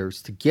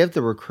commanders to give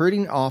the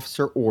recruiting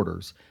officer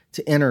orders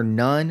to enter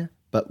none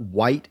but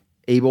white,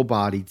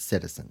 able-bodied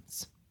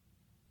citizens.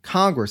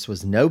 Congress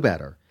was no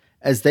better,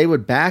 as they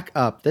would back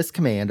up this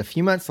command a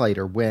few months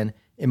later when,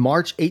 in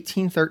March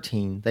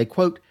 1813, they,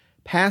 quote,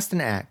 passed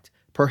an act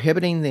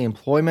prohibiting the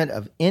employment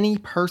of any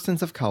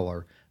persons of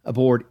color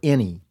aboard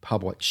any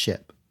public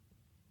ship.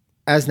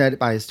 As noted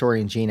by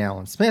historian Gene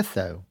Allen Smith,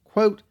 though,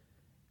 quote,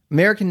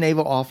 American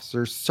naval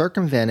officers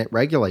circumvented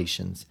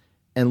regulations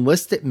and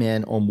listed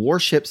men on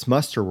warships'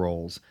 muster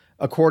rolls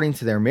according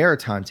to their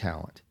maritime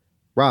talent,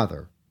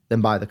 rather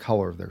than by the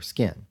color of their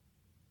skin.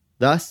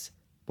 Thus,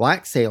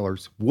 black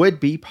sailors would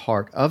be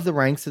part of the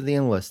ranks of the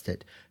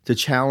enlisted to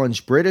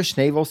challenge British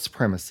naval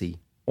supremacy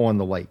on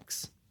the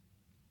lakes.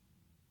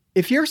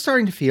 If you're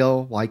starting to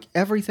feel like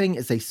everything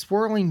is a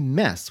swirling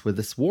mess with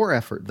this war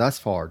effort thus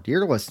far,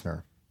 dear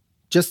listener,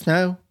 just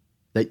know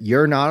that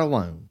you're not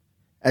alone,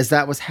 as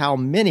that was how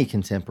many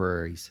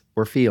contemporaries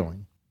were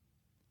feeling.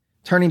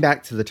 Turning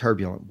back to the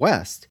turbulent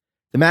West,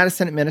 the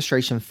Madison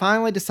administration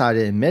finally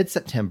decided in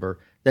mid-September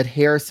that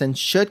Harrison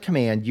should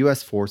command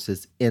U.S.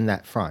 forces in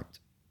that front.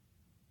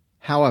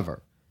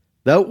 However,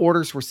 though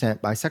orders were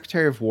sent by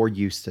Secretary of War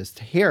Eustis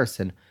to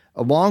Harrison,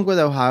 along with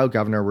Ohio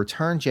Governor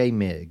Return J.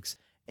 Meigs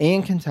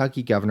and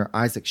Kentucky Governor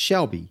Isaac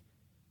Shelby,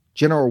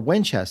 General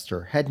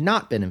Winchester had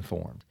not been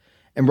informed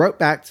and wrote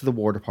back to the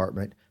War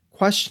Department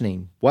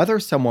questioning whether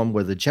someone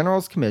with a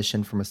general's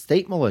commission from a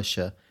state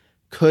militia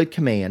could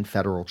command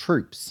federal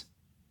troops.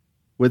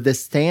 With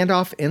this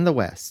standoff in the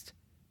West,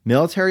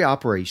 military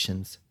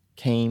operations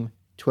came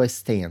to a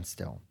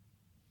standstill.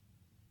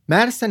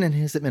 Madison and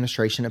his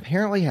administration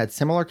apparently had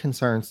similar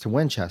concerns to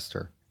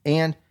Winchester,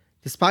 and,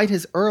 despite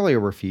his earlier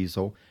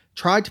refusal,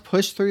 tried to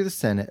push through the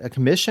Senate a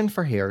commission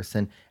for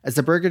Harrison as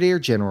a brigadier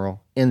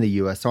general in the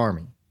U.S.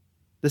 Army.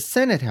 The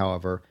Senate,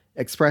 however,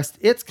 expressed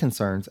its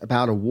concerns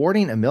about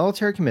awarding a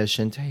military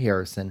commission to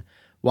Harrison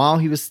while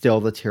he was still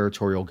the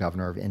territorial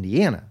governor of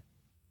Indiana.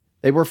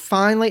 They were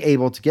finally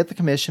able to get the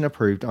commission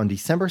approved on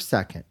December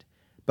 2nd,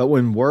 but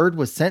when word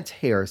was sent to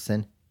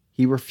Harrison,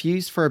 he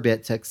refused for a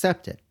bit to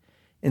accept it,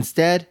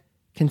 instead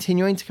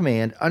continuing to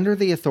command under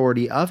the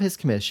authority of his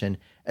commission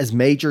as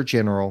Major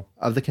General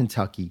of the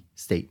Kentucky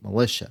State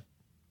Militia.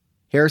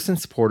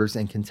 Harrison's supporters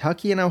in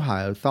Kentucky and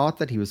Ohio thought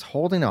that he was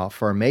holding off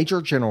for a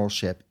major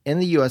generalship in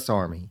the U.S.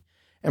 Army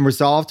and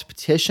resolved to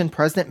petition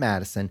President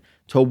Madison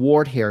to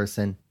award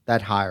Harrison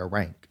that higher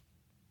rank.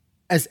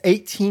 As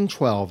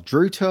 1812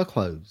 drew to a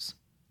close,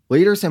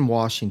 leaders in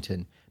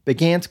Washington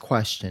began to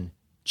question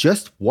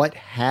just what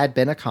had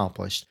been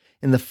accomplished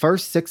in the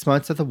first 6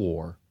 months of the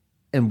war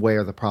and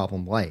where the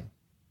problem lay.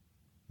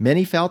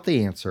 Many felt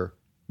the answer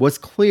was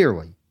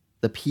clearly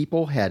the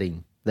people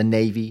heading the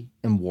Navy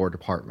and War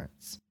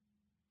Departments.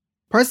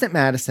 President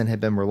Madison had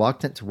been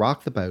reluctant to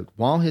rock the boat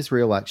while his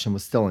re-election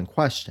was still in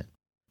question,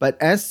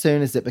 but as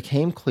soon as it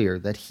became clear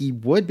that he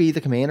would be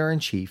the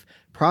commander-in-chief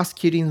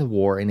prosecuting the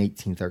war in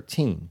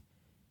 1813,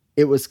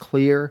 it was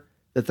clear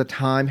that the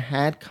time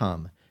had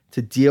come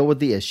to deal with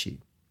the issue,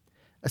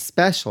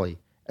 especially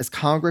as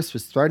Congress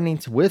was threatening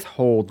to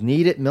withhold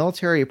needed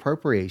military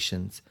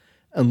appropriations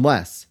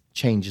unless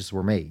changes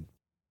were made.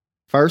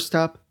 First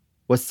up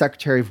was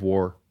Secretary of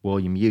War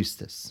William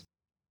Eustis.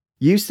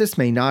 Eustis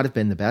may not have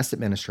been the best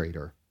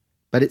administrator,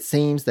 but it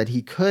seems that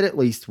he could at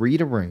least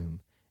read a room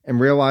and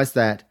realize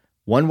that,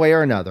 one way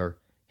or another,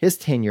 his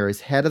tenure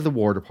as head of the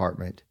War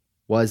Department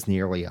was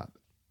nearly up.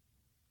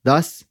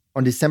 Thus,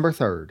 on December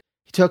 3rd,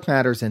 he took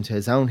matters into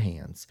his own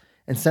hands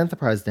and sent the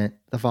president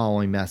the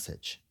following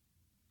message.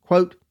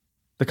 Quote,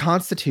 the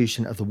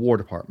Constitution of the War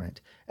Department,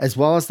 as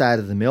well as that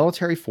of the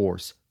military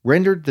force,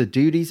 rendered the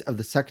duties of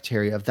the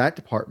Secretary of that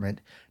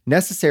department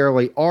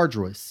necessarily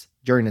arduous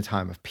during a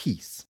time of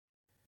peace.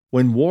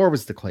 When war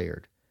was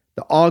declared,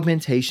 the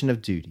augmentation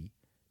of duty,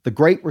 the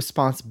great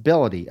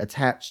responsibility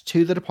attached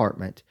to the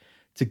department,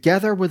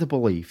 together with the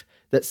belief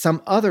that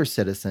some other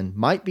citizen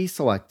might be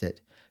selected,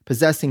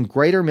 possessing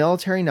greater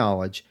military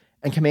knowledge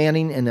and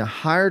commanding in a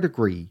higher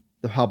degree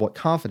the public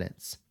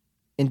confidence,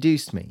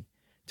 induced me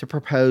to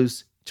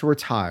propose to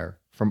retire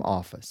from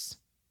office.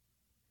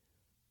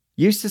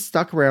 Eustis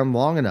stuck around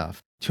long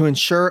enough to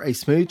ensure a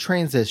smooth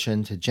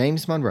transition to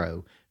James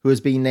Monroe, who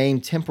was being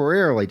named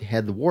temporarily to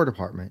head the War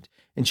Department,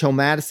 until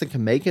Madison could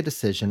make a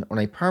decision on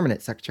a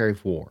permanent Secretary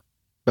of War.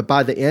 But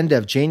by the end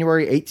of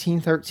January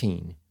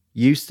 1813,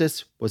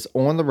 Eustis was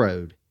on the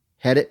road,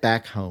 headed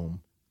back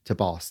home to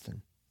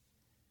Boston.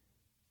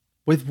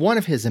 With one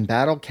of his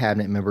embattled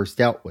cabinet members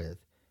dealt with,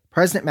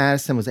 President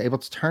Madison was able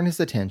to turn his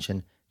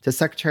attention to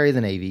Secretary of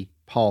the Navy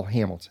Paul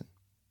Hamilton.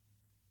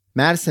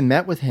 Madison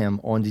met with him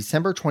on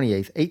December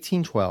 28,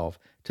 1812,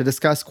 to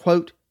discuss,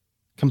 quote,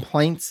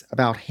 complaints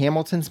about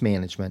Hamilton's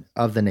management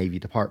of the Navy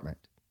Department.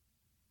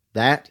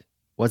 That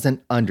was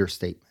an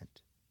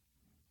understatement.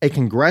 A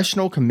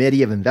congressional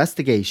committee of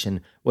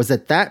investigation was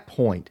at that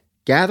point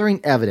gathering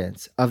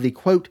evidence of the,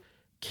 quote,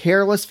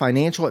 careless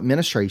financial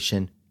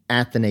administration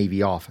at the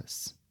Navy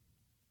office.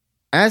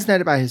 As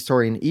noted by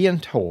historian Ian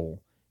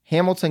Toll,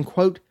 Hamilton,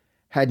 quote,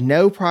 had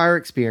no prior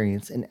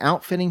experience in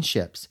outfitting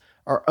ships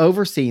or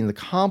overseeing the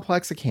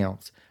complex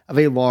accounts of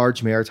a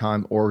large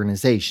maritime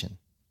organization.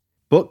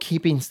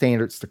 Bookkeeping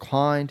standards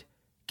declined,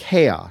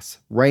 chaos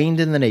reigned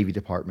in the Navy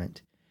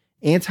Department.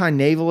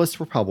 Anti-navalist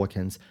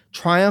Republicans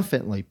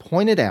triumphantly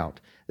pointed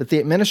out that the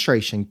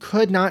administration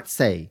could not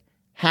say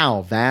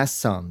how vast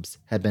sums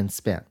had been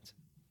spent.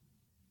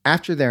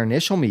 After their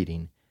initial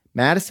meeting,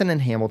 Madison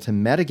and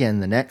Hamilton met again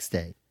the next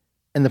day,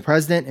 and the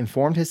president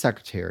informed his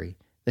secretary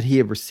that he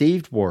had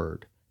received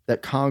word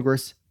that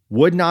Congress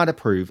would not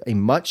approve a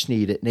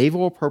much-needed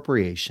naval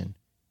appropriation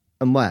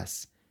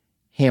unless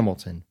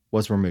Hamilton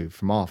was removed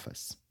from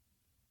office.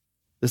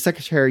 The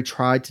secretary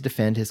tried to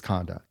defend his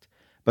conduct,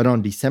 but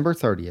on December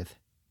 30th,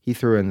 he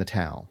threw in the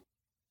towel.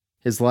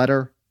 His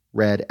letter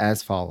read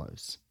as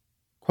follows,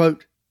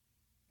 quote,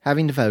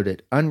 having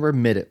devoted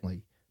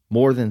unremittedly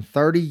more than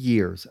 30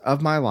 years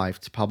of my life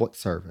to public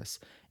service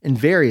in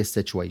various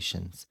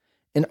situations,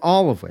 in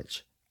all of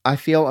which I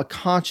feel a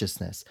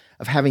consciousness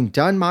of having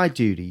done my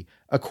duty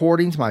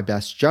according to my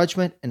best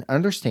judgment and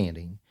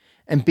understanding,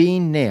 and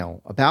being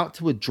now about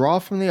to withdraw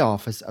from the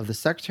office of the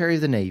Secretary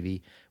of the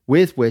Navy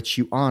with which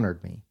you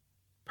honored me,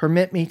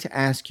 permit me to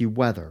ask you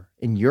whether,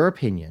 in your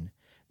opinion,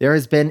 there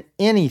has been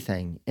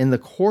anything in the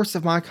course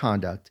of my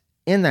conduct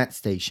in that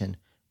station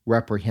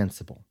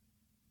reprehensible.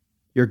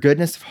 Your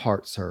goodness of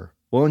heart, sir,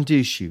 will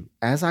induce you,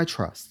 as I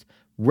trust,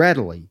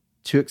 readily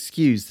to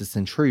excuse this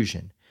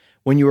intrusion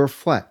when you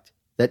reflect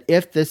that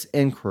if this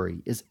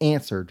inquiry is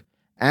answered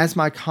as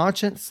my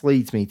conscience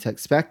leads me to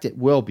expect it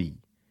will be,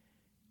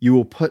 you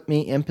will put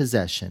me in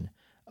possession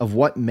of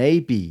what may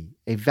be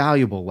a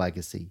valuable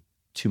legacy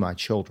to my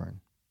children.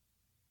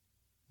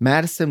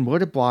 Madison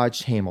would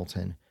oblige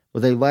Hamilton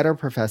with a letter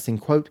professing,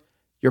 quote,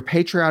 your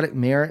patriotic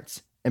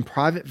merits and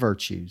private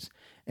virtues,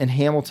 and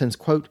Hamilton's,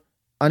 quote,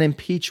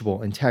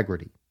 unimpeachable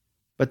integrity.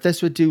 But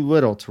this would do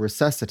little to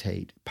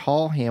resuscitate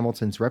Paul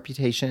Hamilton's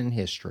reputation in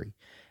history,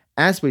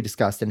 as we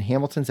discussed in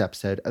Hamilton's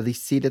episode of the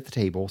Seat at the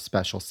Table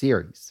special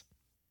series.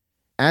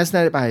 As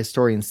noted by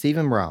historian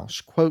Stephen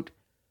Rausch, quote,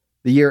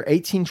 the year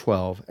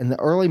 1812 and the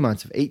early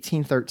months of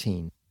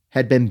 1813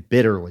 had been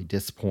bitterly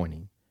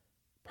disappointing.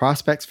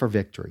 Prospects for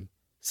victory,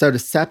 so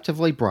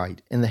deceptively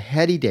bright in the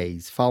heady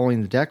days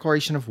following the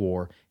declaration of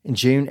war in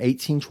June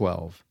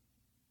 1812,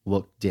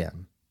 looked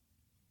dim.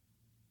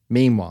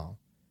 Meanwhile,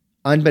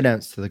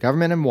 unbeknownst to the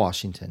government in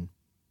Washington,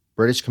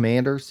 British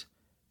commanders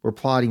were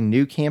plotting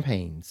new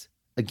campaigns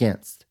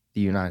against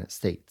the United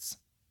States.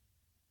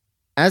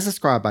 As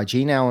described by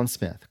Jean Allen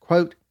Smith,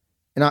 quote,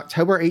 in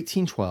October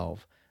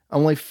 1812,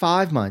 only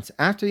 5 months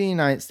after the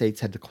United States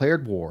had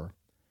declared war,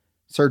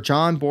 Sir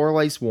John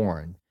Borlase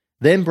Warren,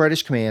 then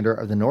British commander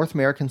of the North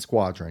American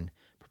Squadron,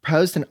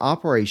 proposed an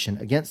operation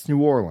against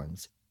New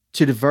Orleans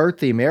to divert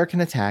the American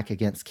attack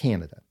against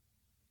Canada.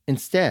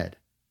 Instead,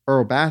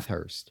 Earl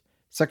Bathurst,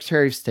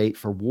 Secretary of State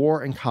for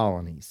War and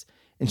Colonies,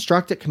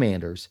 instructed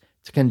commanders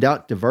to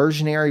conduct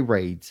diversionary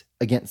raids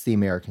against the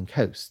American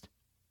coast,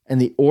 and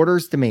the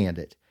orders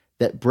demanded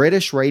that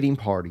British raiding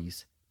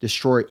parties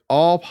destroy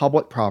all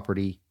public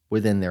property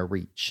within their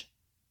reach.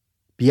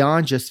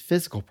 Beyond just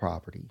physical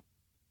property,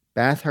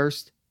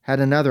 Bathurst had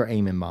another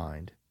aim in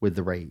mind with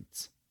the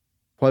raids.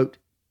 Quote,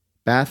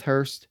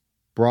 Bathurst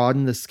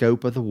broadened the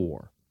scope of the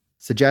war,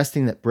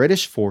 suggesting that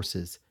British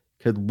forces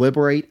could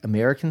liberate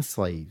American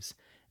slaves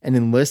and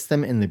enlist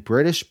them in the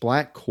British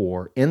Black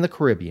Corps in the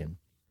Caribbean,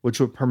 which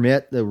would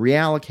permit the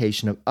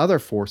reallocation of other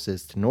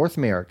forces to North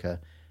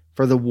America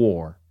for the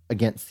war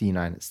against the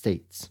United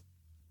States.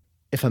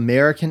 If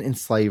American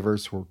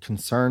enslavers were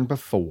concerned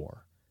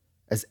before,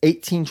 as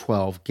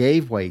 1812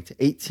 gave way to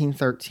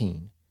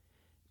 1813,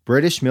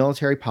 British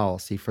military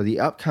policy for the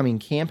upcoming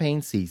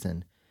campaign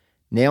season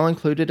now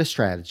included a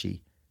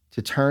strategy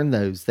to turn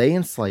those they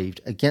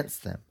enslaved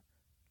against them,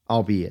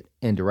 albeit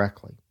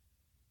indirectly.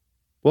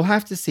 We'll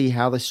have to see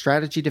how this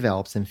strategy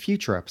develops in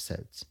future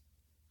episodes,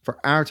 for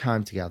our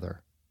time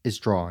together is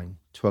drawing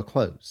to a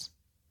close.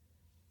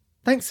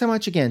 Thanks so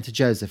much again to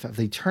Joseph of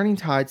the Turning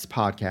Tides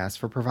podcast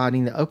for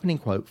providing the opening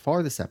quote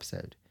for this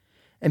episode.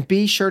 And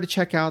be sure to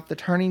check out the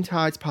Turning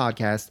Tides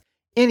podcast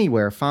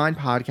anywhere fine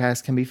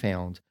podcasts can be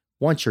found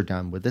once you're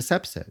done with this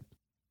episode.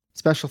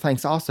 Special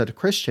thanks also to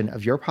Christian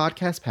of Your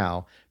Podcast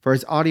Pal for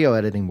his audio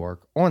editing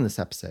work on this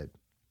episode.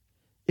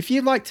 If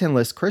you'd like to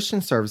enlist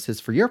Christian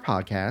services for your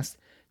podcast,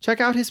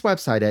 check out his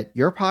website at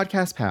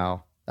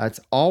yourpodcastpal, that's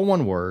all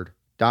one word,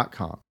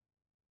 .com.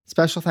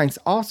 Special thanks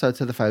also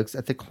to the folks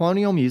at the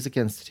Colonial Music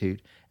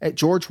Institute at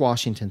George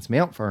Washington's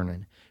Mount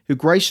Vernon, who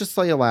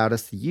graciously allowed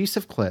us the use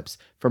of clips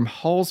from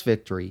Hull's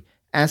Victory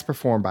as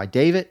performed by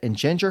David and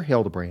Ginger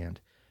Hildebrand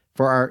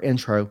for our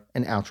intro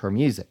and outro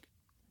music.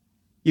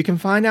 You can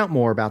find out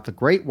more about the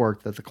great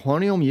work that the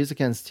Colonial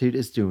Music Institute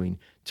is doing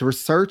to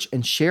research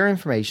and share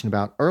information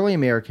about early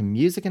American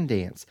music and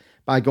dance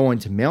by going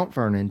to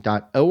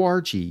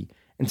mountvernon.org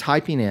and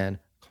typing in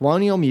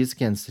Colonial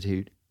Music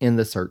Institute in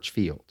the search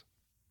field.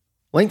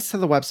 Links to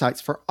the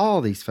websites for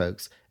all these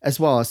folks, as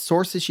well as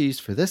sources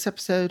used for this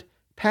episode,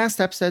 past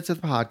episodes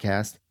of the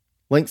podcast,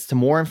 links to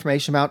more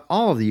information about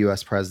all of the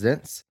U.S.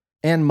 presidents,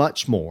 and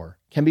much more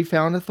can be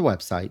found at the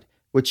website,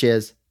 which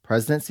is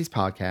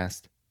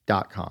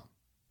presidentiespodcast.com.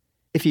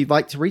 If you'd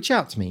like to reach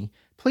out to me,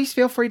 please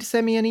feel free to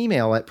send me an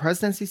email at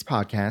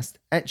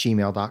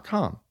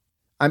presidentiespodcast@gmail.com.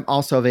 I'm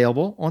also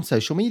available on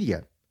social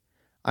media.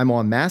 I'm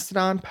on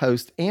Mastodon,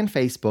 Post, and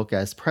Facebook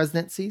as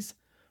Presidencies,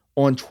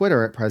 on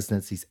Twitter at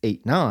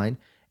Presidencies89,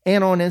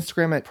 and on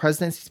Instagram at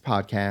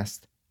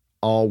Presidentiespodcast,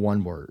 all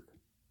one word.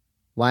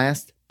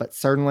 Last, but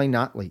certainly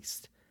not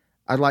least,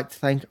 I'd like to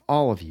thank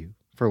all of you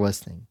for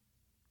listening.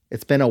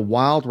 It's been a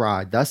wild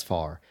ride thus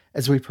far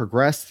as we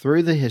progress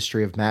through the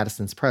history of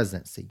Madison's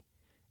presidency.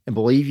 And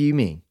believe you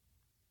me,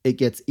 it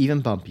gets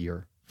even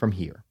bumpier from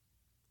here.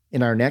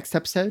 In our next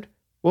episode,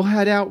 we'll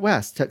head out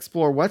west to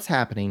explore what's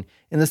happening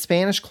in the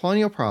Spanish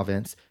colonial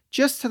province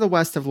just to the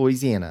west of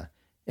Louisiana,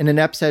 in an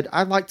episode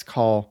I'd like to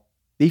call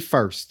The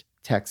First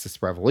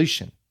Texas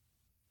Revolution.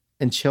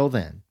 Until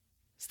then,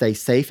 stay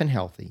safe and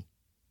healthy,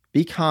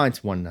 be kind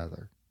to one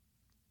another,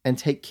 and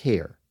take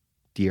care,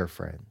 dear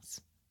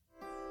friends.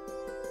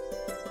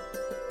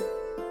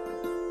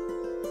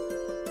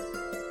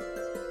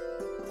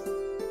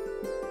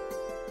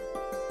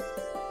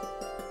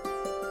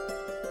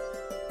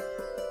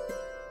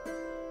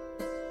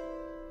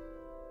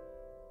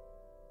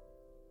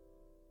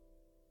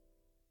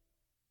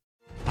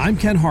 I'm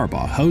Ken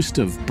Harbaugh, host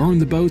of Burn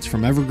the Boats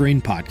from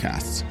Evergreen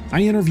Podcasts.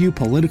 I interview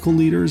political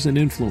leaders and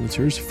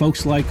influencers,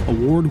 folks like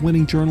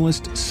award-winning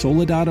journalist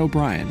Soledad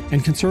O'Brien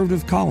and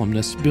conservative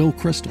columnist Bill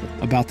Kristol,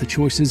 about the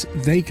choices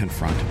they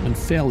confront when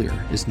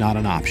failure is not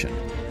an option.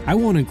 I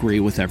won't agree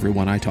with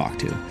everyone I talk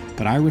to,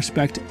 but I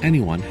respect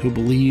anyone who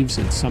believes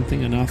in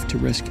something enough to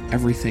risk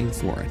everything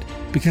for it.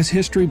 Because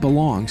history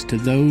belongs to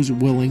those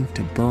willing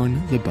to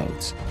burn the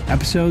boats.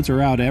 Episodes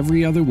are out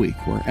every other week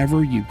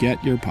wherever you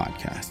get your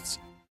podcasts.